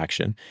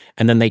transaction.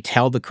 And then they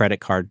tell the credit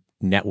card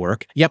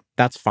network, yep,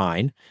 that's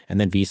fine.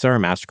 And then Visa or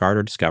MasterCard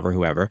or Discover,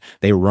 whoever,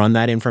 they run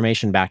that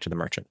information back to the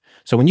merchant.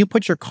 So when you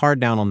put your card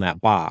down on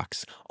that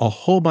box, a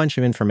whole bunch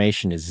of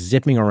information is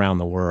zipping around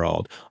the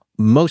world,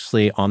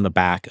 mostly on the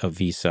back of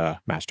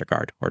Visa,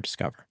 MasterCard, or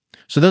Discover.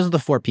 So those are the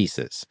four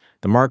pieces: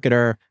 the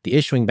marketer, the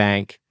issuing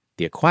bank,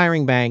 the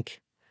acquiring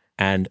bank,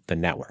 and the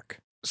network.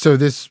 So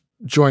this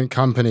joint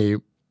company,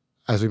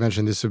 as we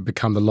mentioned, this would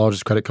become the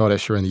largest credit card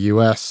issuer in the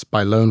US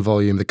by loan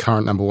volume. The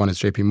current number one is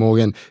JP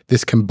Morgan.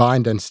 This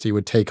combined entity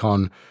would take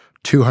on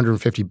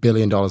 $250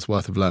 billion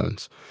worth of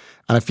loans.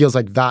 And it feels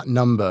like that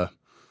number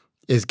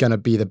is going to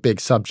be the big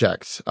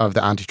subject of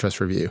the antitrust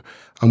review.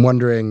 I'm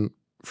wondering,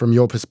 from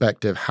your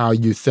perspective, how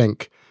you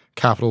think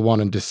Capital One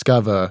and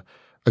Discover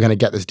are going to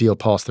get this deal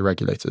past the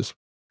regulators.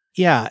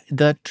 Yeah,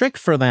 the trick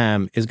for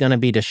them is going to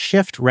be to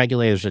shift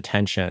regulators'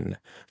 attention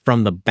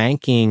from the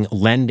banking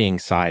lending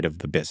side of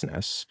the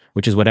business,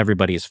 which is what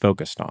everybody is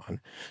focused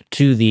on,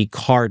 to the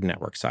card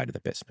network side of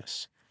the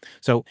business.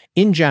 So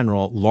in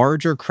general,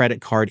 larger credit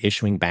card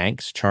issuing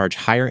banks charge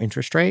higher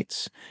interest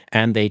rates,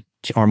 and they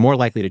are more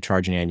likely to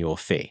charge an annual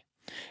fee.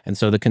 And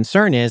so the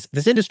concern is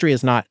this industry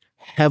is not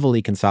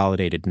heavily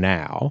consolidated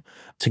now.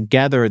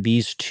 Together,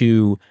 these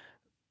two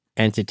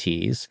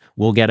entities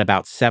will get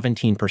about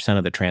 17%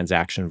 of the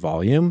transaction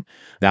volume.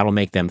 That'll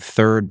make them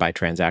third by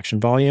transaction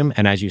volume.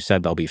 And as you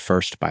said, they'll be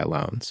first by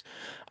loans.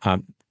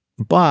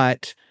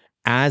 But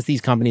as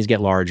these companies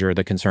get larger,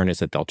 the concern is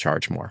that they'll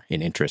charge more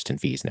in interest and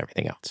fees and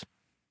everything else.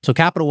 So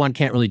Capital One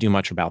can't really do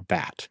much about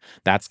that.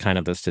 That's kind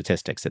of the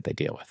statistics that they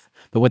deal with.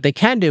 But what they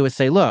can do is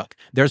say, look,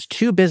 there's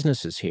two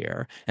businesses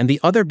here, and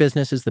the other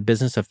business is the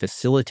business of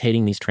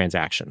facilitating these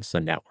transactions, the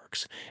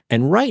networks.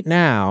 And right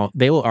now,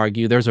 they will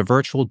argue there's a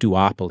virtual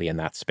duopoly in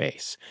that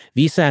space.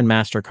 Visa and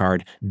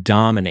MasterCard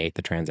dominate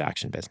the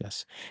transaction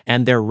business,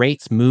 and their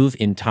rates move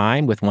in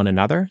time with one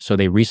another. So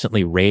they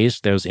recently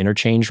raised those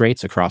interchange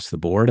rates across the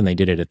board, and they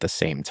did it at the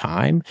same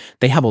time.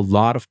 They have a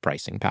lot of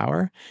pricing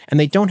power, and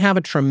they don't have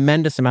a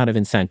tremendous amount of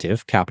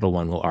incentive, Capital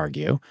One will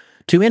argue,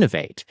 to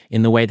innovate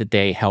in the way that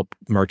they help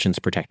merchants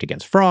protect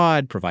against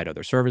fraud, provide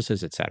other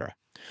services, et cetera.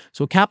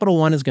 So what Capital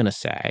One is going to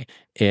say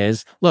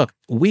is, look,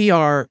 we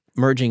are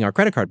merging our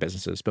credit card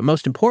businesses, but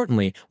most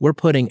importantly, we're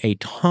putting a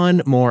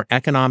ton more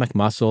economic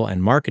muscle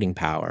and marketing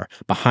power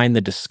behind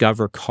the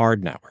Discover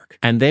card network.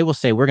 And they will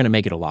say, we're going to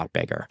make it a lot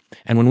bigger.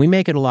 And when we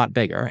make it a lot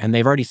bigger, and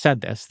they've already said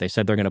this, they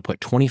said they're going to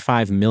put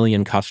 25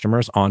 million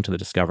customers onto the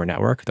Discover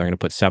network. They're going to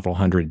put several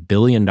 $100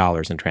 billion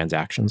in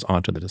transactions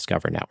onto the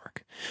Discover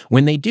network.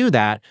 When they do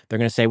that, they're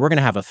going to say, we're going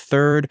to have a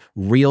third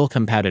real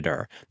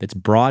competitor that's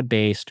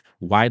broad-based,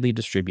 widely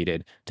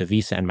distributed to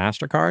Visa and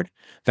MasterCard.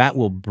 That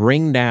will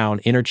bring down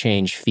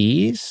interchange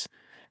fees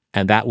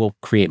And that will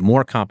create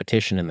more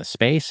competition in the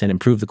space and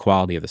improve the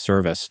quality of the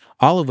service,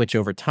 all of which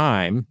over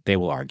time, they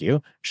will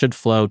argue, should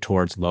flow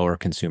towards lower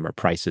consumer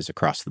prices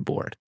across the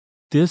board.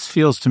 This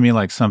feels to me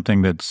like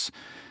something that's,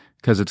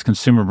 because it's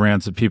consumer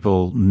brands that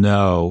people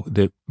know,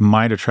 that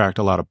might attract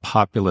a lot of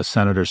populist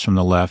senators from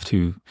the left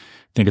who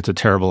think it's a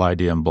terrible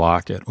idea and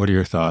block it. What are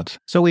your thoughts?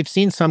 So we've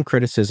seen some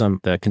criticism.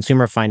 The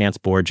Consumer Finance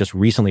Board just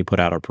recently put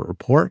out a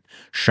report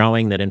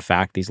showing that, in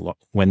fact,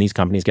 when these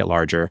companies get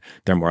larger,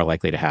 they're more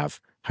likely to have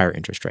higher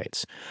interest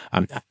rates.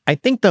 I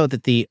think, though,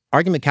 that the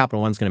argument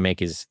Capital One's going to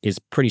make is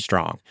pretty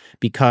strong,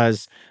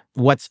 because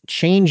what's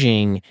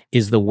changing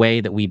is the way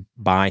that we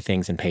buy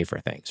things and pay for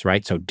things,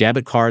 right? So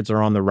debit cards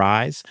are on the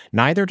rise.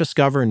 Neither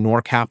Discover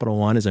nor Capital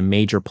One is a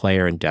major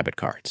player in debit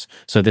cards.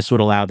 So this would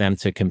allow them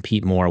to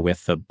compete more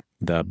with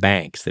the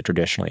banks that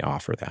traditionally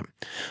offer them.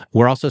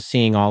 We're also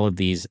seeing all of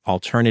these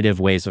alternative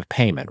ways of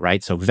payment,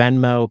 right? So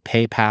Venmo,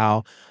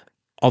 PayPal,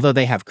 although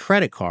they have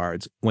credit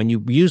cards, when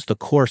you use the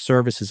core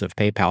services of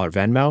PayPal or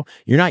Venmo,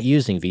 you're not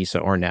using Visa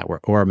or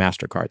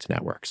MasterCard's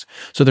networks.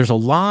 So there's a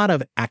lot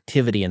of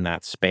activity in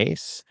that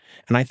space.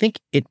 And I think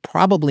it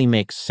probably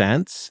makes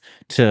sense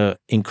to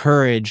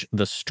encourage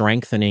the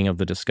strengthening of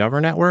the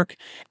Discover network.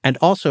 And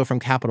also from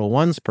Capital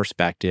One's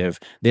perspective,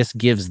 this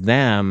gives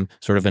them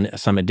sort of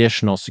some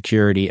additional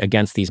security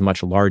against these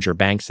much larger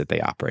banks that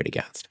they operate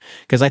against.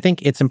 Because I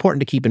think it's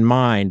important to keep in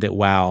mind that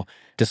while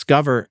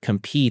Discover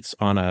competes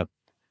on a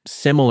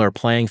similar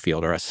playing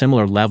field or a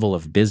similar level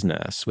of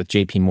business with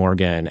JP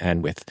Morgan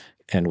and with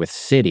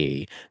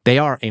Citi, they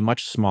are a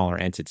much smaller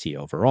entity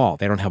overall.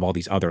 They don't have all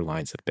these other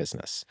lines of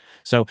business.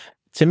 So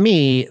to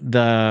me,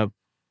 the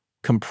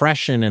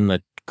compression in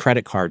the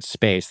credit card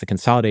space, the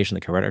consolidation in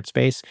the credit card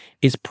space,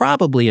 is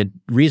probably a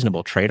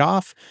reasonable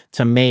trade-off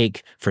to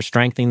make for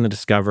strengthening the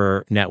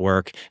Discover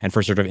network and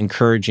for sort of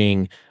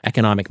encouraging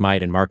economic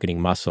might and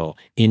marketing muscle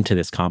into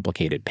this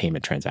complicated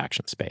payment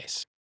transaction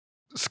space.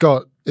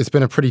 Scott, it's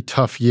been a pretty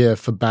tough year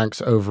for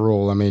banks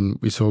overall. I mean,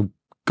 we saw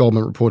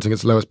Goldman reporting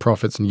its lowest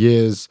profits in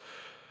years.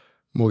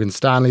 Morgan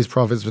Stanley's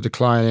profits were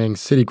declining.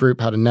 Citigroup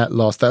had a net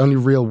loss. The only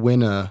real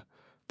winner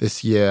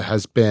this year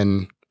has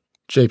been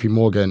JP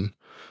Morgan.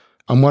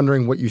 I'm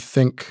wondering what you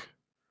think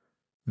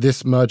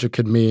this merger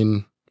could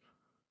mean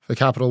for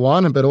Capital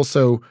One, but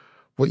also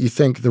what you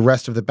think the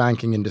rest of the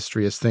banking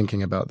industry is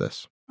thinking about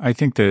this. I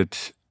think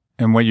that,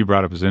 and what you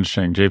brought up is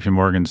interesting. JP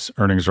Morgan's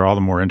earnings are all the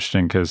more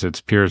interesting because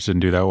its peers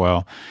didn't do that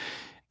well.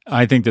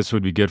 I think this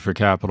would be good for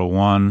Capital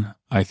One.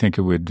 I think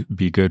it would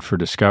be good for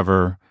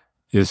Discover.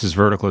 This is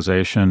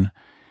verticalization.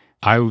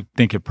 I would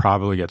think it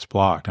probably gets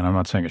blocked, and I'm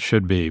not saying it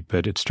should be,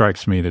 but it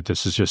strikes me that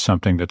this is just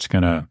something that's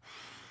going to,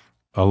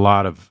 a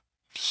lot of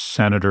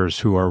senators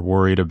who are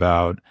worried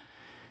about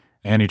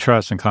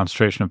antitrust and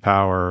concentration of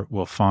power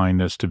will find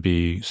this to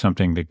be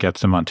something that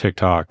gets them on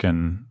TikTok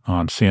and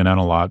on CNN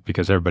a lot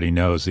because everybody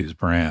knows these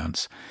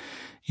brands.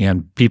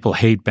 And people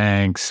hate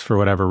banks for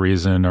whatever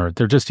reason, or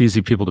they're just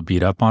easy people to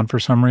beat up on for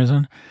some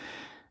reason.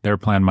 Their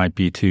plan might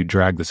be to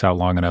drag this out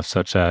long enough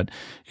such that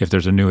if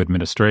there's a new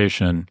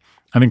administration,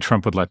 I think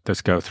Trump would let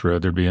this go through.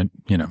 There'd be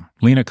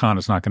Lena Khan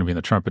is not going to be in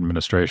the Trump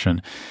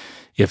administration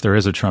if there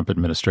is a Trump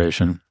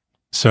administration.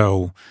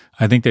 So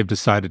I think they've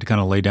decided to kind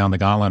of lay down the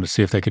gauntlet to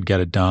see if they could get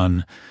it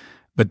done.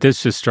 But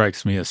this just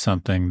strikes me as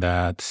something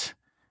that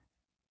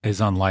is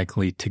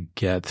unlikely to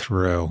get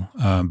through.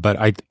 But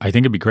I think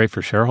it'd be great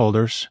for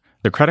shareholders.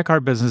 The credit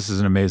card business is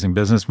an amazing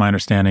business. My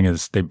understanding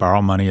is they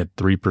borrow money at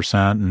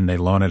 3% and they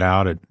loan it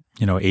out at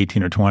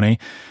 18 or 20.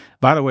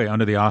 By the way,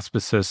 under the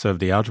auspices of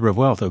The Algebra of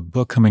Wealth, a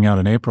book coming out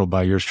in April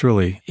by yours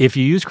truly. If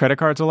you use credit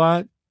cards a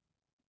lot,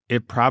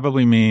 it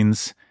probably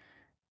means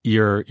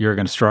you're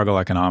going to struggle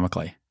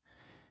economically.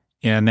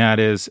 And that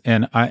is,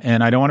 and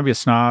I don't want to be a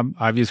snob.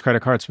 I've used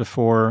credit cards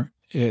before.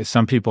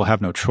 Some people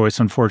have no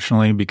choice,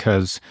 unfortunately,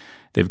 because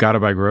they've got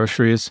to buy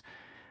groceries.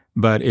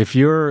 But if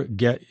you're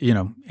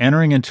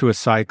entering into a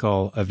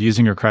cycle of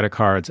using your credit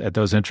cards at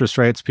those interest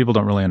rates, people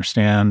don't really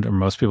understand, or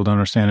most people don't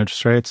understand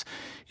interest rates.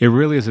 It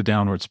really is a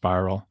downward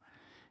spiral.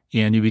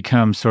 And you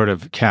become sort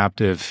of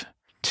captive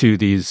to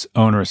these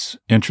onerous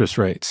interest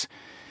rates.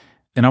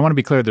 And I want to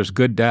be clear, there's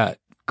good debt.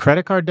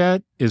 Credit card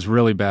debt is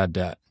really bad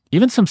debt.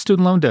 Even some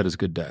student loan debt is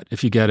good debt.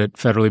 If you get it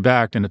federally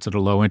backed and it's at a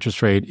low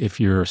interest rate, if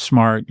you're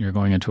smart, you're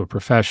going into a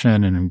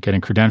profession and getting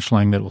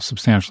credentialing that will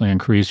substantially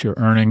increase your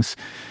earnings,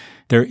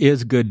 there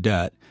is good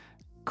debt.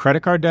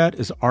 Credit card debt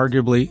is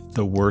arguably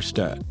the worst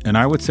debt. And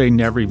I would say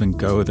never even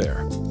go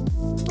there.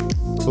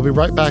 We'll be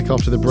right back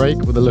after the break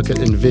with a look at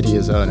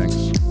Nvidia's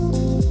earnings.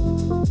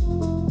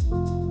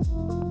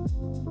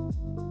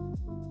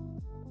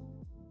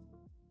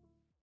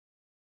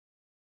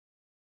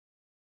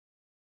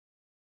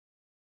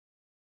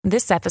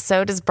 This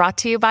episode is brought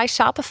to you by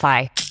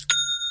Shopify.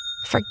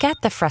 Forget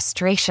the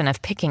frustration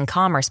of picking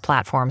commerce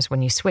platforms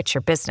when you switch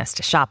your business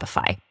to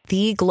Shopify,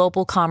 the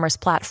global commerce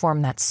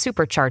platform that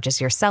supercharges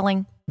your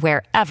selling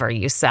wherever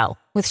you sell.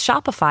 With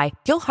Shopify,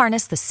 you'll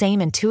harness the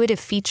same intuitive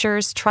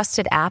features,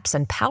 trusted apps,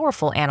 and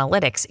powerful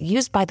analytics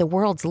used by the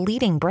world's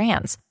leading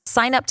brands.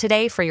 Sign up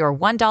today for your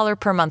 $1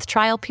 per month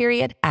trial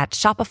period at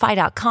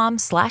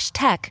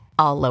shopify.com/tech,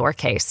 all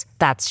lowercase.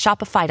 That's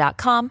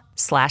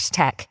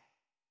shopify.com/tech.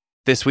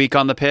 This week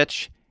on The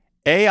Pitch,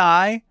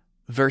 AI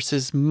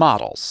versus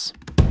models.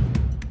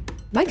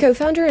 My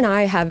co-founder and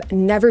I have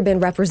never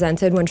been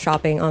represented when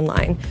shopping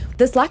online.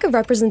 This lack of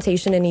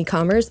representation in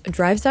e-commerce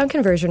drives down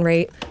conversion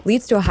rate,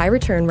 leads to a high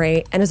return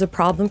rate, and is a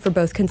problem for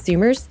both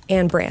consumers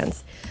and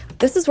brands.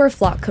 This is where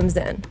Flock comes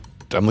in.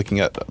 I'm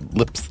looking at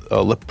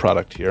a lip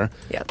product here.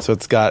 Yeah. So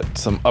it's got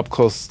some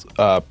up-close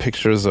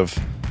pictures of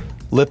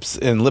lips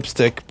in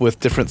lipstick with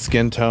different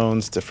skin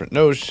tones, different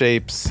nose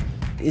shapes.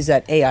 Is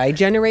that AI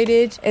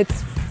generated?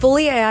 It's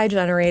fully AI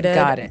generated.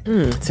 Got it.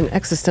 It's an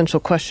existential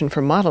question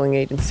for modeling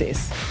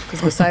agencies.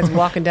 Because besides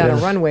walking down a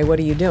runway, what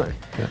are you doing?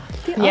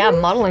 Yeah,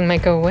 modeling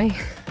might go away.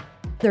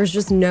 There's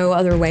just no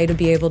other way to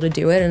be able to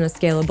do it in a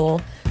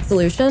scalable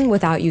solution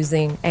without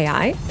using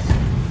AI.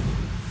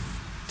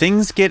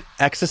 Things get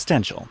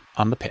existential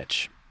on The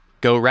Pitch.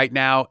 Go right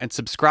now and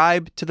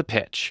subscribe to The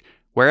Pitch,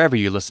 wherever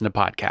you listen to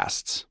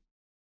podcasts.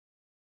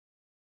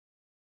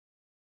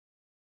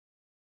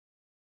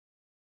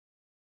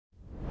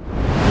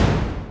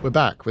 We're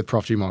back with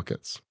Prof G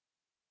Markets.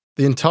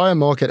 The entire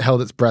market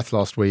held its breath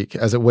last week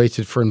as it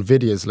waited for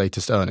Nvidia's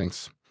latest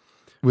earnings.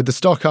 With the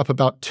stock up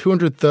about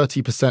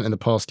 230% in the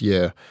past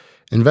year,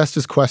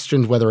 investors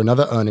questioned whether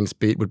another earnings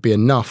beat would be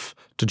enough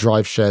to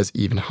drive shares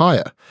even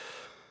higher.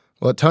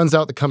 Well, it turns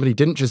out the company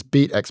didn't just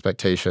beat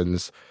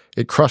expectations,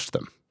 it crushed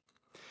them.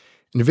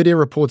 Nvidia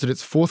reported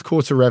its fourth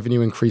quarter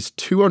revenue increased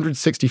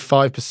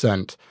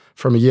 265%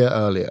 from a year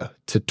earlier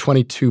to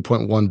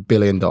 $22.1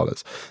 billion.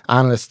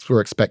 Analysts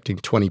were expecting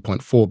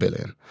 $20.4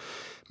 billion.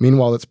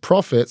 Meanwhile, its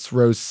profits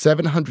rose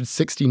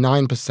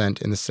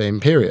 769% in the same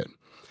period.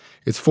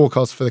 Its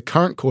forecast for the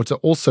current quarter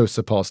also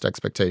surpassed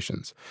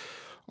expectations.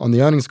 On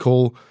the earnings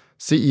call,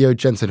 CEO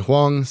Jensen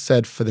Huang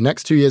said for the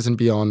next 2 years and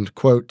beyond,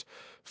 quote,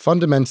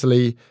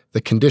 "Fundamentally,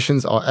 the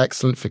conditions are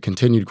excellent for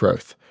continued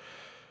growth."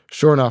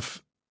 Sure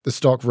enough, the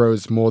stock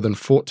rose more than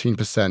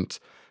 14%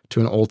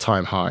 to an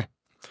all-time high.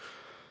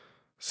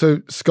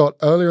 So, Scott,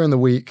 earlier in the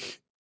week,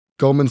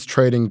 Goldman's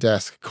trading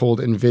desk called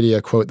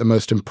Nvidia, quote, the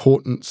most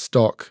important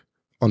stock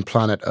on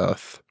planet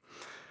Earth.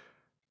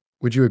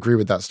 Would you agree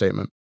with that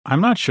statement?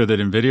 I'm not sure that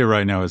Nvidia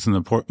right now is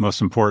the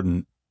most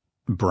important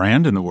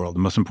brand in the world, the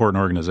most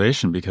important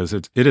organization, because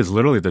it is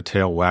literally the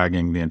tail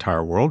wagging the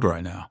entire world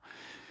right now.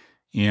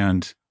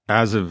 And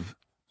as of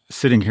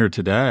sitting here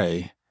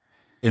today,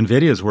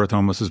 Nvidia is worth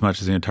almost as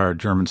much as the entire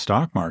German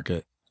stock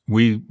market.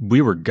 We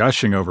were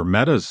gushing over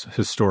Meta's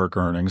historic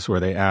earnings,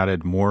 where they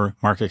added more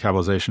market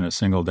capitalization in a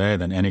single day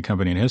than any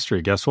company in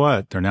history. Guess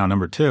what? They're now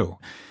number 2.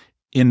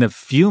 In the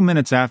few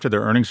minutes after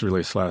their earnings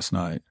release last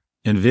night,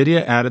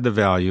 Nvidia added the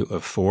value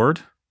of Ford,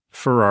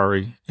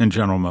 Ferrari, and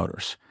General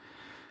Motors.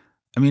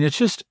 I mean,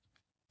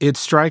 it's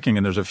striking.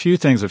 And there's a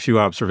few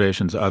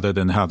observations other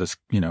than how this,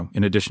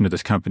 in addition to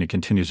this company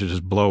continues to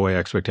just blow away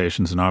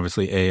expectations. And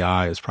obviously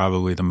AI is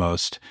probably the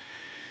most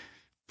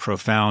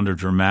profound or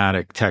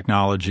dramatic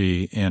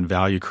technology and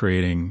value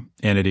creating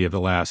entity of the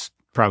last,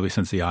 probably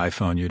since the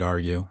iPhone, you'd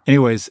argue.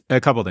 Anyways,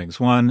 a couple things.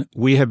 One,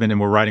 we have been,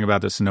 and we're writing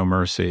about this in No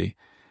Mercy.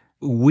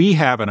 We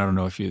have, and I don't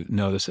know if you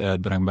know this,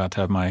 Ed, but I'm about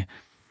to have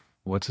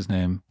what's his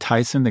name?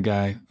 Tyson, the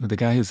guy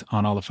who's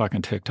on all the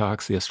fucking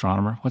TikToks, the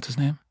astronomer. What's his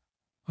name?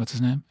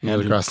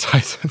 Neil deGrasse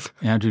Tyson.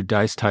 Andrew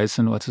Dice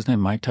Tyson. What's his name?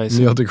 Mike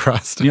Tyson? Neil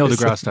deGrasse Tyson. Neil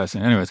deGrasse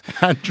Tyson. Anyways.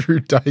 Andrew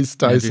Dice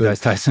Tyson. Andrew Dice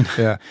Tyson.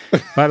 Yeah.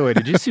 By the way,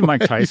 did you see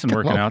Mike Tyson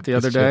working out the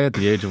other day at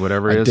the age of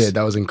whatever it is? I did.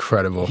 That was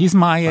incredible. He's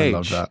my age. I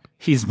love that.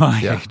 He's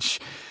my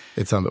age.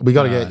 It's we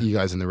got to get you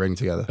guys in the ring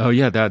together. Oh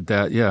yeah,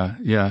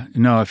 yeah.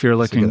 No, if you're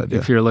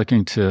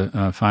looking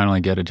to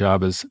finally get a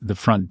job as the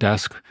front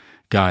desk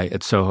guy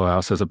at Soho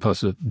House, as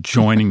opposed to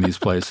joining these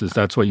places,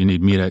 that's what you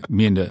need me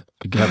to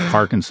have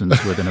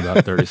Parkinson's within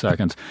about 30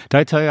 seconds. Did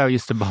I tell you I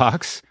used to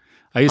box?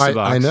 I used to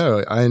box.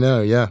 I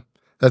know. Yeah,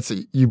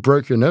 you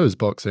broke your nose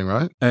boxing,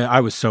 right? I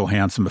was so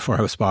handsome before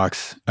I was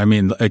boxed. I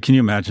mean, can you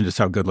imagine just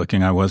how good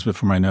looking I was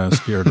before my nose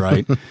appeared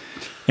right?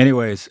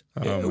 Anyways,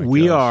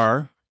 we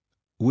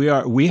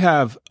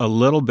have a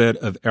little bit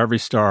of every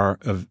star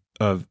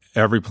of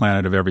every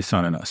planet of every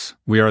sun in us.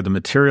 We are the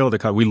material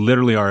we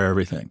literally are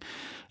everything.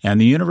 And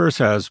the universe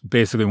has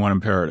basically one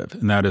imperative,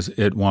 and that is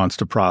it wants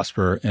to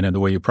prosper. And the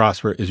way you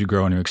prosper is you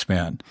grow and you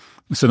expand.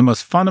 So the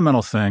most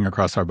fundamental thing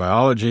across our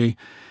biology,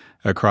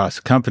 across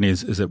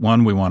companies, is that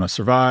 1, we want to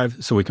survive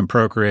so we can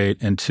procreate,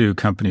 and 2,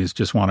 companies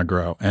just want to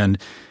grow. And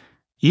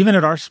even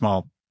at our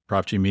small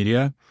Prof G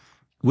Media,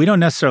 we don't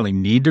necessarily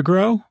need to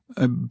grow.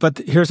 But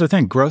here's the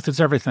thing, growth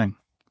is everything.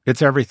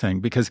 It's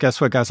everything, because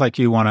guess what? Guys like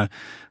you want to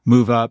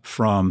move up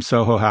from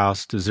Soho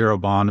House to Zero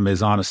Bond to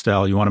Maison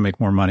Estelle. You want to make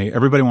more money.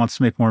 Everybody wants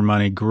to make more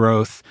money.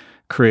 Growth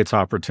creates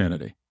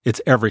opportunity. It's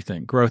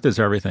everything. Growth is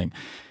everything.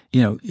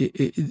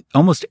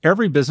 Almost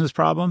every business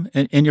problem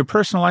in your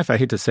personal life, I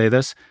hate to say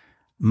this,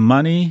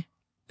 money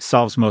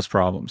solves most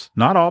problems.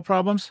 Not all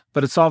problems,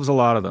 but it solves a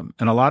lot of them.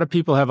 And a lot of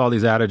people have all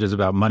these adages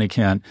about money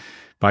can't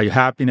buy you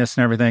happiness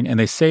and everything. And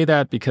they say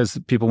that because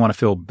people want to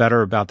feel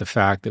better about the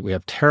fact that we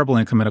have terrible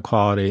income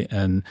inequality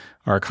and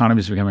our economy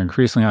is becoming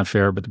increasingly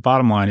unfair. But the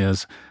bottom line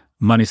is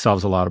money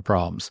solves a lot of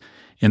problems.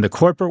 In the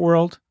corporate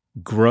world,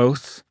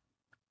 growth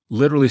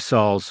literally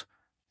solves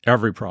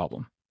every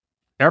problem.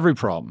 Every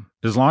problem.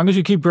 As long as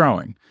you keep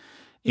growing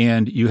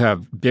and you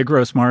have big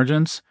gross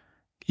margins,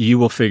 you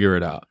will figure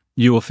it out.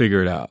 You will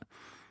figure it out.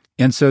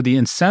 And so the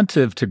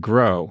incentive to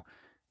grow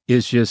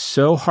is just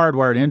so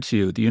hardwired into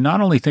you that you not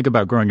only think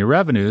about growing your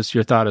revenues,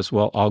 your thought is,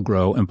 well, I'll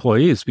grow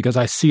employees because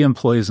I see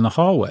employees in the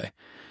hallway.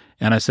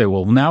 And I say,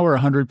 well, now we're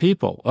 100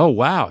 people. Oh,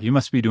 wow, you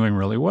must be doing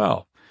really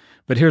well.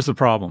 But here's the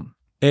problem.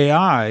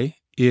 AI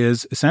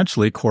is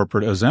essentially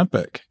corporate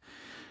Ozempic.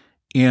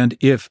 And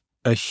if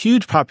a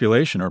huge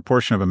population or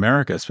portion of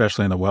America,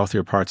 especially in the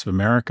wealthier parts of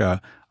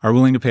America, are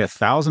willing to pay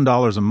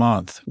 $1,000 a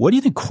month, what do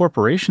you think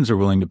corporations are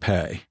willing to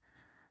pay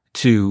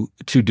to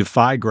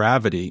defy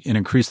gravity and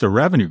increase their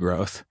revenue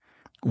growth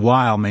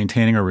while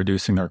maintaining or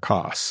reducing their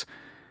costs?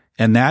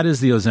 And that is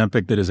the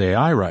Ozempic that is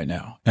AI right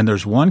now. And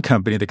there's one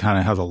company that kind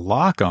of has a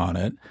lock on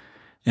it,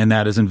 and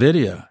that is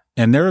Nvidia.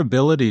 And their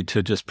ability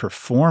to just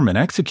perform and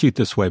execute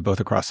this way,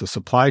 both across the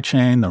supply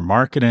chain, their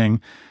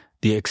marketing,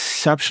 the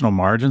exceptional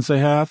margins they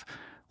have,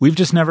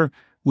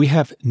 we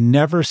have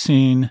never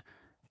seen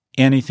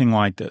anything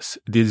like this.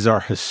 These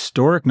are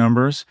historic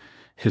numbers,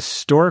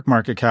 historic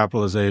market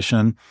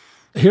capitalization.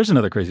 Here's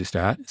another crazy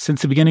stat.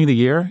 Since the beginning of the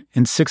year,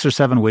 in 6 or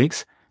 7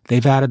 weeks,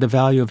 they've added the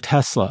value of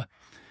Tesla.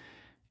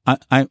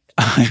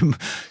 I'm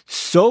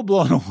so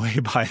blown away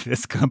by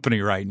this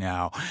company right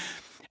now.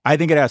 I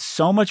think it has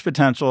so much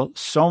potential,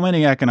 so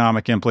many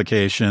economic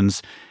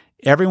implications.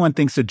 Everyone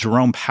thinks that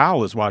Jerome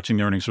Powell is watching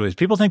the earnings release.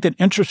 People think that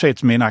interest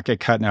rates may not get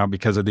cut now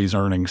because of these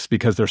earnings,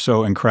 because they're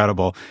so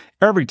incredible.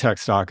 Every tech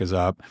stock is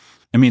up.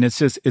 I mean, I'm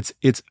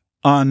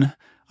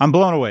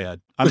blown away, Ed.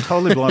 I'm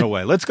totally blown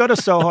away. Let's go to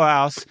Soho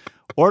House,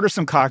 order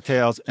some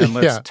cocktails, and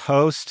let's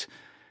toast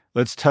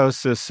this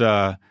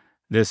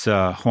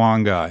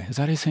Huang guy. Is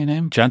that his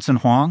name? Jensen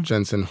Huang?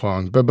 Jensen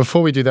Huang. But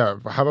before we do that,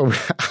 how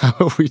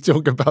about we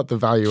talk about the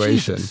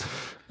valuation?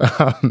 You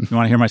want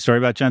to hear my story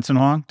about Jensen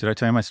Huang? Did I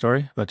tell you my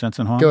story about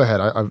Jensen Huang? Go ahead.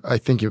 I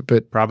think you,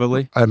 but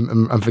probably.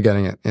 I'm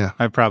forgetting it. Yeah,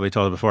 I've probably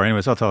told it before.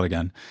 Anyways, I'll tell it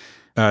again.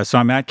 So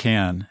I'm at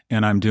Cannes,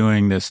 and I'm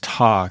doing this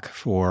talk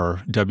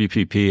for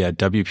WPP at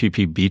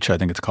WPP Beach, I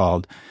think it's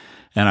called.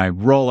 And I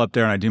roll up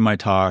there and I do my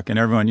talk, and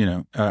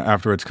everyone,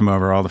 afterwards come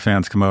over, all the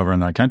fans come over,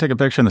 and they're like, can I take a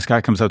picture? And this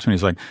guy comes up to me,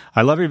 he's like,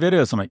 I love your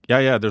videos. I'm like,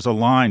 yeah, there's a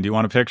line. Do you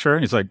want a picture?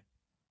 And he's like,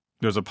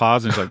 there's a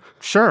pause, and he's like,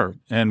 sure.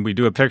 And we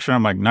do a picture.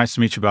 I'm like, nice to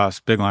meet you,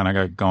 boss. Big line, I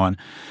got going.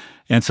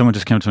 And someone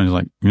just came to me and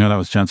was like, that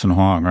was Jensen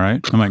Huang,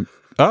 right? I'm like,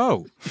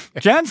 oh,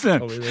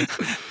 Jensen.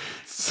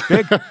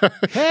 Big,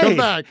 hey, come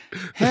back.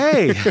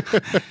 Hey.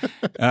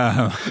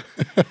 I'm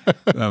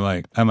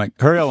like,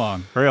 hurry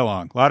along.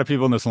 A lot of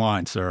people in this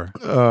line, sir.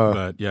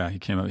 But yeah, he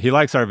came up. He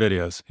likes our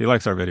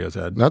videos.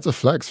 Ed. That's a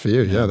flex for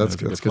you. Yeah, that's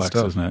good flex,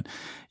 stuff, isn't it?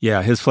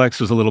 Yeah, his flex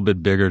was a little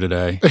bit bigger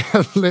today.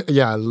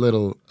 Yeah, a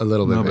little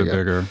bit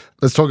bigger.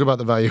 Let's talk about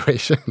the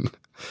valuation.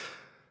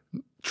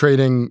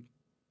 Trading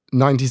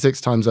 96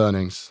 times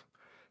earnings.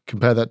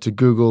 Compare that to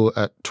Google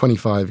at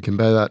 25.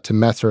 Compare that to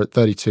Meta at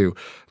 32.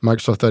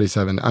 Microsoft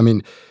 37. I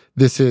mean,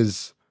 this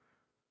is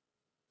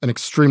an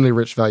extremely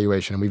rich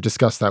valuation, and we've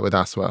discussed that with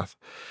Aswath.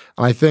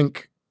 And I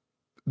think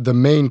the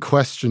main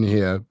question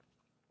here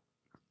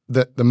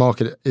that the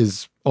market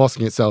is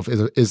asking itself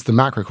is the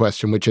macro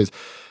question, which is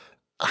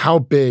how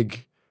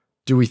big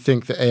do we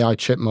think the AI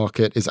chip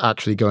market is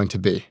actually going to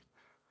be?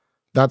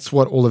 That's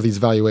what all of these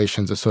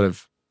valuations are sort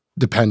of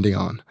depending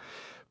on.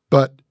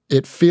 But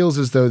it feels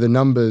as though the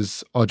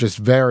numbers are just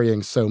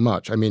varying so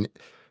much. I mean,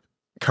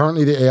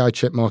 currently the AI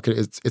chip market,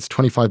 it's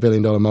 $25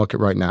 billion market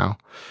right now.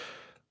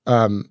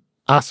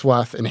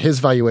 Aswath, in his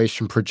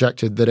valuation,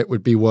 projected that it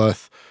would be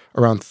worth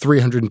around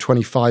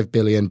 $325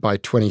 billion by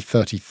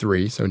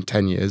 2033, so in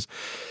 10 years.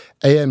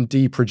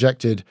 AMD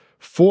projected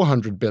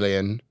 $400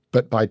 billion,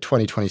 but by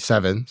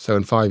 2027, so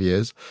in 5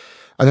 years.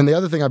 And then the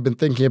other thing I've been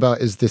thinking about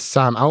is this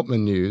Sam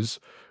Altman news,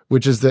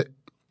 which is that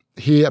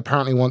he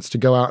apparently wants to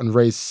go out and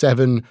raise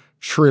 $7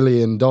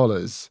 trillion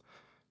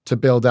to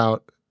build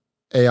out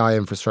AI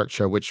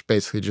infrastructure, which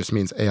basically just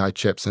means AI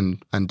chips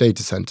and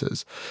data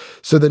centers.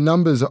 So the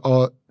numbers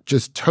are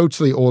just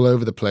totally all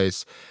over the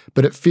place,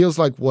 but it feels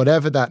like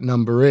whatever that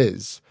number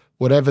is,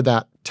 whatever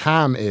that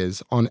TAM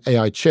is on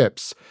AI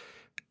chips,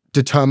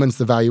 determines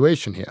the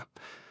valuation here.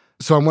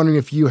 So I'm wondering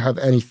if you have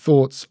any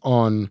thoughts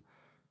on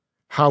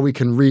how we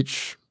can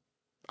reach,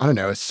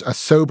 a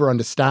sober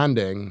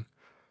understanding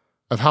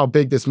of how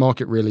big this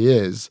market really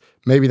is.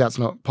 Maybe that's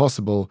not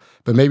possible,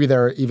 but maybe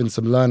there are even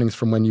some learnings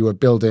from when you were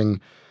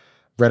building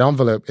Red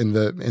Envelope in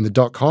the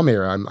dot-com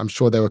era. I'm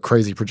sure there were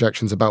crazy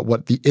projections about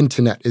what the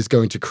internet is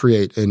going to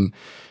create in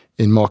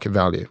market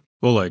value.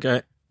 Well,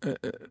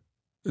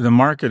 the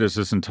market is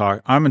just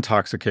I'm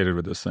intoxicated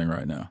with this thing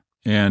right now.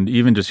 And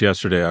even just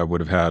yesterday, I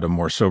would have had a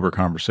more sober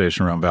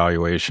conversation around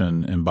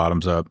valuation and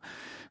bottoms up.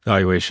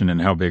 valuation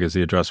and how big is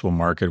the addressable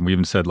market. And we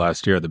even said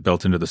last year that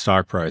built into the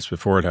stock price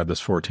before it had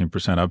this 14%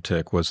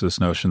 uptick was this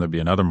notion there'd be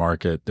another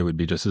market that would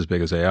be just as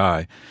big as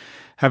AI.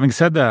 Having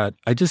said that,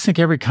 I just think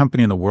every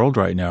company in the world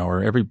right now,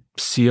 or every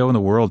CEO in the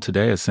world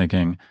today is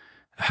thinking,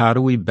 how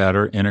do we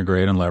better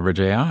integrate and leverage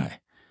AI?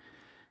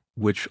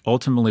 Which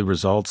ultimately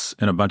results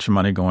in a bunch of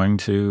money going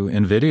to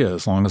Nvidia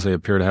as long as they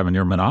appear to have a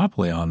near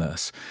monopoly on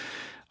this.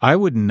 I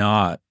would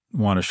not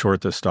want to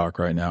short this stock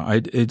right now. I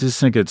just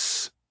think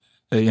it's,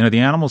 the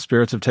animal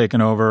spirits have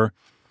taken over.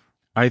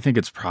 I think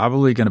it's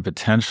probably going to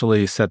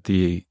potentially set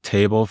the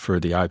table for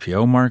the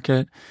IPO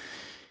market.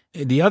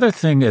 The other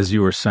thing, as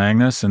you were saying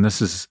this, and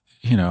this is,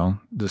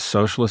 the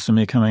socialist in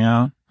me coming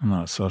out, I'm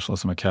not a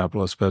socialist, I'm a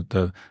capitalist, but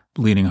the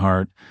bleeding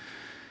heart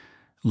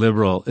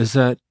liberal, is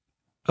that,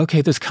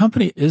 okay, this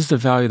company is the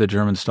value of the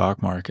German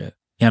stock market.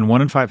 And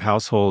 1 in 5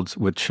 households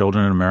with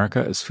children in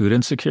America is food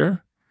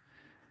insecure.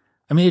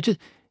 I mean,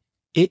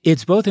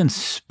 it's both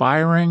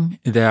inspiring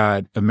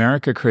that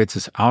America creates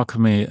this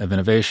alchemy of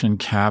innovation,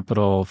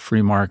 capital,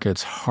 free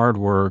markets, hard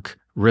work,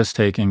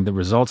 risk-taking that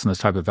results in this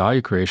type of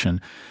value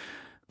creation.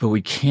 But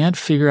we can't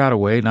figure out a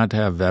way not to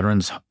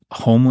have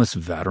homeless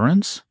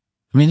veterans.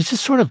 I mean, it's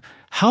just sort of,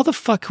 how the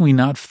fuck can we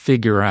not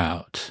figure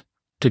out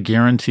to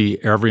guarantee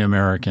every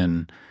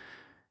American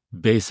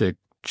basic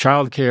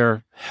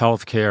childcare,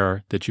 health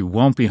care, that you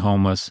won't be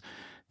homeless,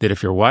 that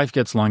if your wife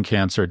gets lung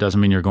cancer, it doesn't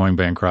mean you're going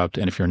bankrupt.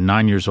 And if you're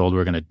 9 years old,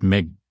 we're going to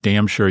make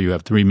damn sure you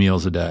have 3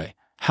 meals a day.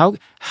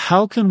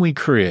 How can we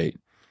create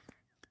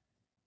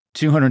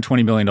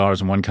 $220 billion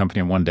in one company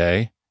in one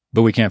day,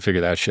 but we can't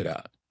figure that shit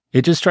out?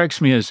 It just strikes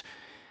me as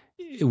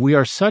we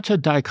are such a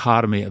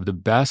dichotomy of the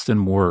best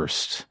and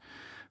worst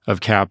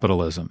of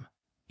capitalism.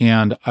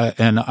 And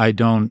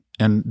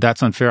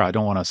that's unfair. I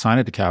don't want to assign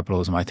it to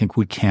capitalism. I think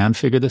we can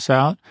figure this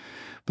out.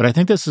 But I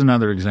think this is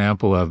another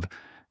example of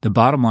the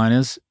bottom line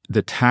is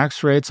the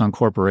tax rates on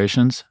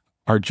corporations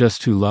are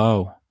just too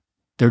low.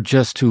 They're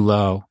just too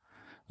low.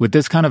 With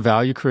this kind of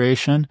value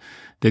creation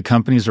that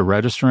companies are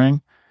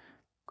registering,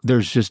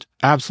 there's just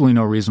absolutely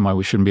no reason why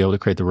we shouldn't be able to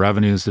create the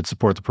revenues that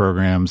support the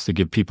programs, that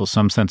give people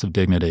some sense of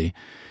dignity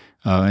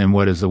in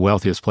what is the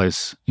wealthiest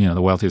place,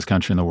 the wealthiest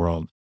country in the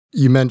world.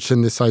 You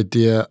mentioned this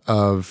idea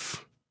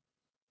of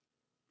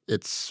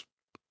it's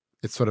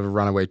sort of a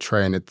runaway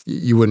train.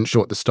 You wouldn't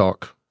short the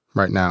stock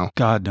right now.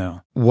 God,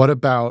 no. What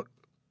about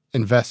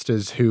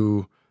investors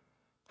who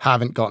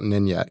haven't gotten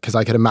in yet? Because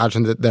I could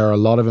imagine that there are a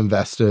lot of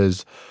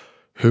investors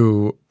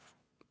who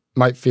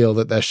might feel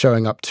that they're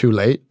showing up too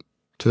late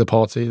to the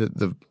party, that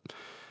the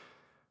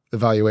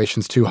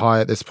valuation's too high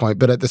at this point.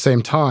 But at the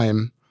same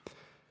time,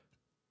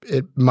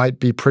 it might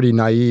be pretty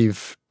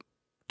naive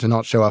to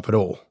not show up at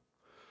all.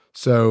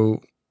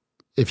 So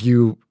if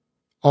you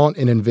aren't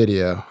in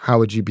Nvidia, how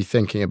would you be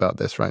thinking about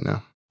this right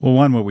now? Well,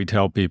 one, what we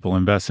tell people,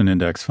 invest in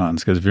index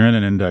funds, because if you're in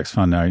an index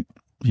fund now,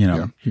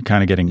 you're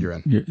kind of getting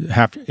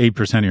half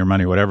 8% of your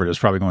money, whatever it is,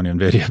 probably going to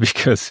Nvidia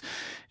because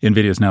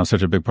Nvidia is now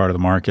such a big part of the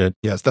market.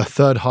 Yeah, it's the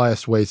third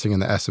highest weighting in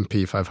the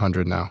S&P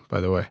 500 now, by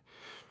the way.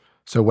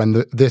 So when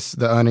the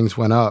earnings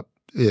went up,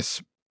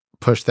 this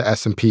pushed the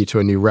S&P to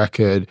a new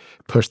record,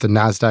 pushed the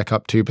NASDAQ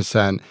up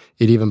 2%.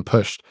 It even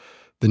pushed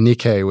the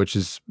Nikkei, which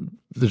is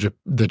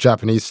the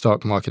Japanese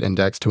stock market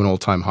index, to an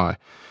all-time high.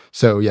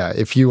 So yeah,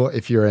 if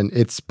you're in,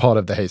 it's part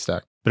of the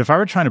haystack. But if I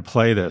were trying to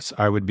play this,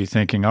 I would be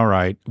thinking, all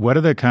right, what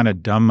are the kind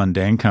of dumb,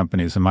 mundane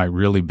companies that might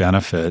really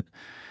benefit?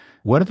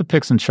 What are the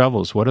picks and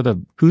shovels?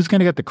 Who's going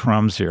to get the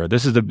crumbs here?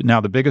 This is now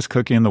the biggest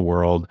cookie in the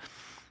world.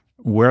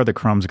 Where are the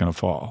crumbs going to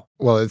fall?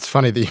 Well, it's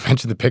funny that you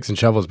mentioned the picks and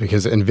shovels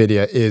because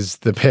Nvidia is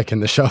the pick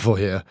and the shovel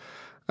here.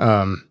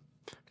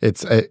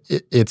 It's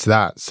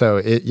that.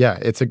 So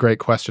it's a great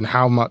question.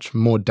 How much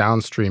more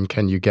downstream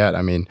can you get?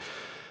 I mean,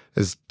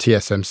 there's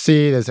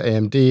TSMC, there's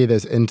AMD,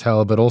 there's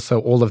Intel, but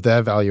also all of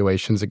their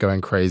valuations are going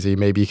crazy.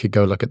 Maybe you could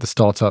go look at the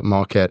startup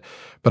market,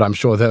 but I'm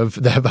sure their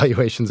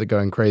valuations are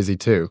going crazy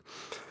too.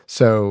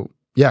 So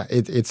yeah,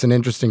 it's an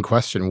interesting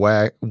question.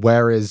 Where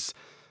has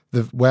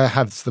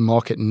the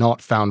market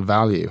not found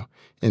value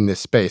in this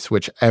space,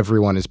 which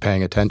everyone is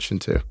paying attention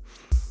to?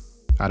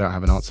 I don't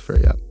have an answer for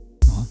it yet.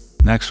 Well,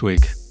 next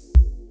week.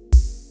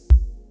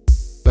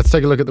 Let's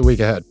take a look at the week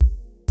ahead.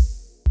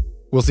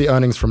 We'll see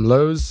earnings from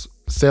Lowe's,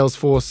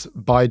 Salesforce,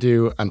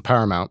 Baidu, and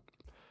Paramount.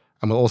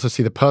 And we'll also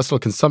see the personal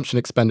consumption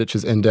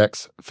expenditures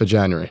index for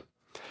January.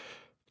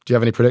 Do you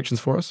have any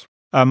predictions for us?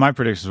 My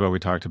prediction is what we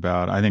talked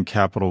about. I think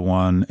Capital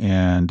One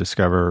and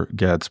Discover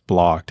gets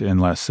blocked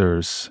unless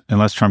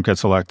Trump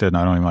gets elected, and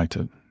I don't even like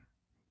to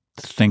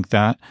think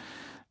that.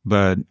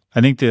 But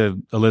I think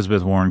the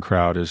Elizabeth Warren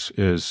crowd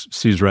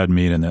sees red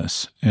meat in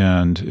this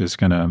and is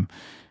going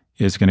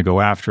to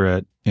go after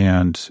it.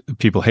 And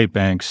people hate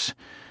banks.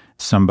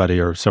 Somebody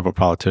or several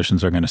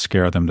politicians are going to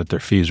scare them that their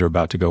fees are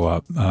about to go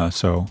up.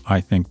 So I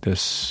don't think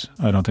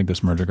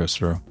this merger goes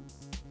through.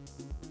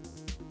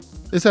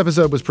 This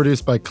episode was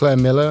produced by Claire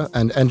Miller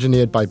and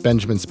engineered by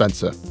Benjamin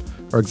Spencer.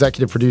 Our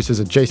executive producers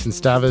are Jason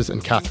Stavers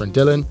and Catherine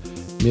Dillon.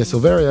 Mia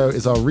Silverio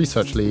is our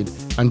research lead,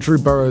 and Drew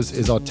Burrows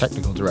is our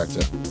technical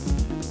director.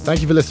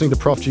 Thank you for listening to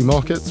Prof G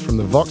Markets from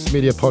the Vox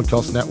Media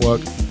Podcast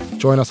Network.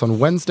 Join us on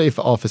Wednesday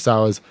for office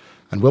hours,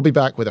 and we'll be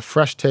back with a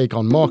fresh take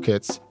on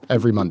markets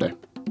every Monday.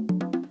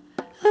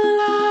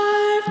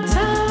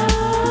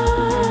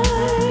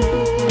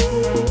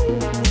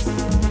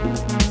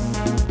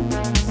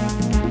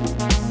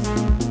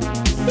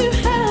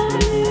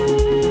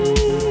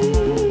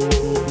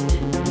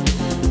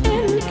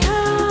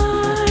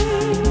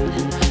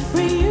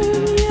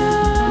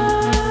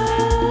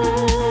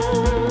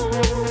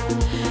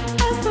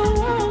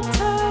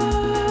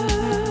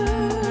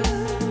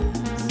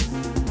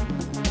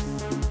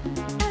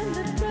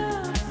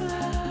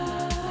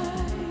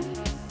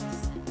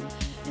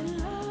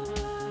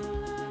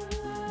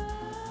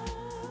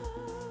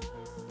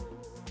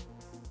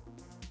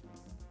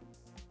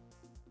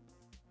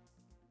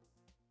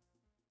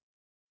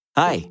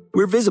 Hi,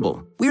 we're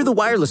Visible. We're the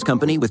wireless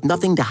company with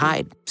nothing to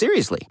hide.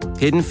 Seriously.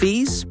 Hidden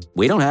fees?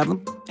 We don't have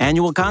them.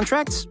 Annual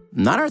contracts?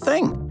 Not our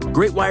thing.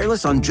 Great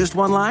wireless on just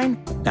one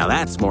line? Now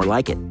that's more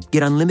like it.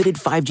 Get unlimited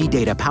 5G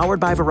data powered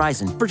by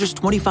Verizon for just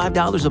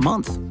 $25 a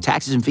month.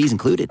 Taxes and fees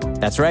included.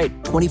 That's right,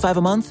 $25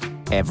 a month,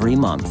 every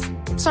month.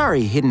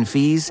 Sorry, hidden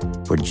fees.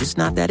 We're just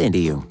not that into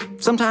you.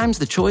 Sometimes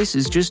the choice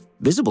is just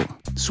Visible.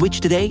 Switch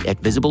today at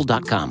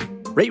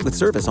Visible.com. Rate with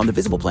service on the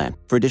Visible plan.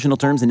 For additional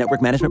terms and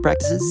network management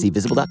practices, see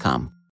Visible.com.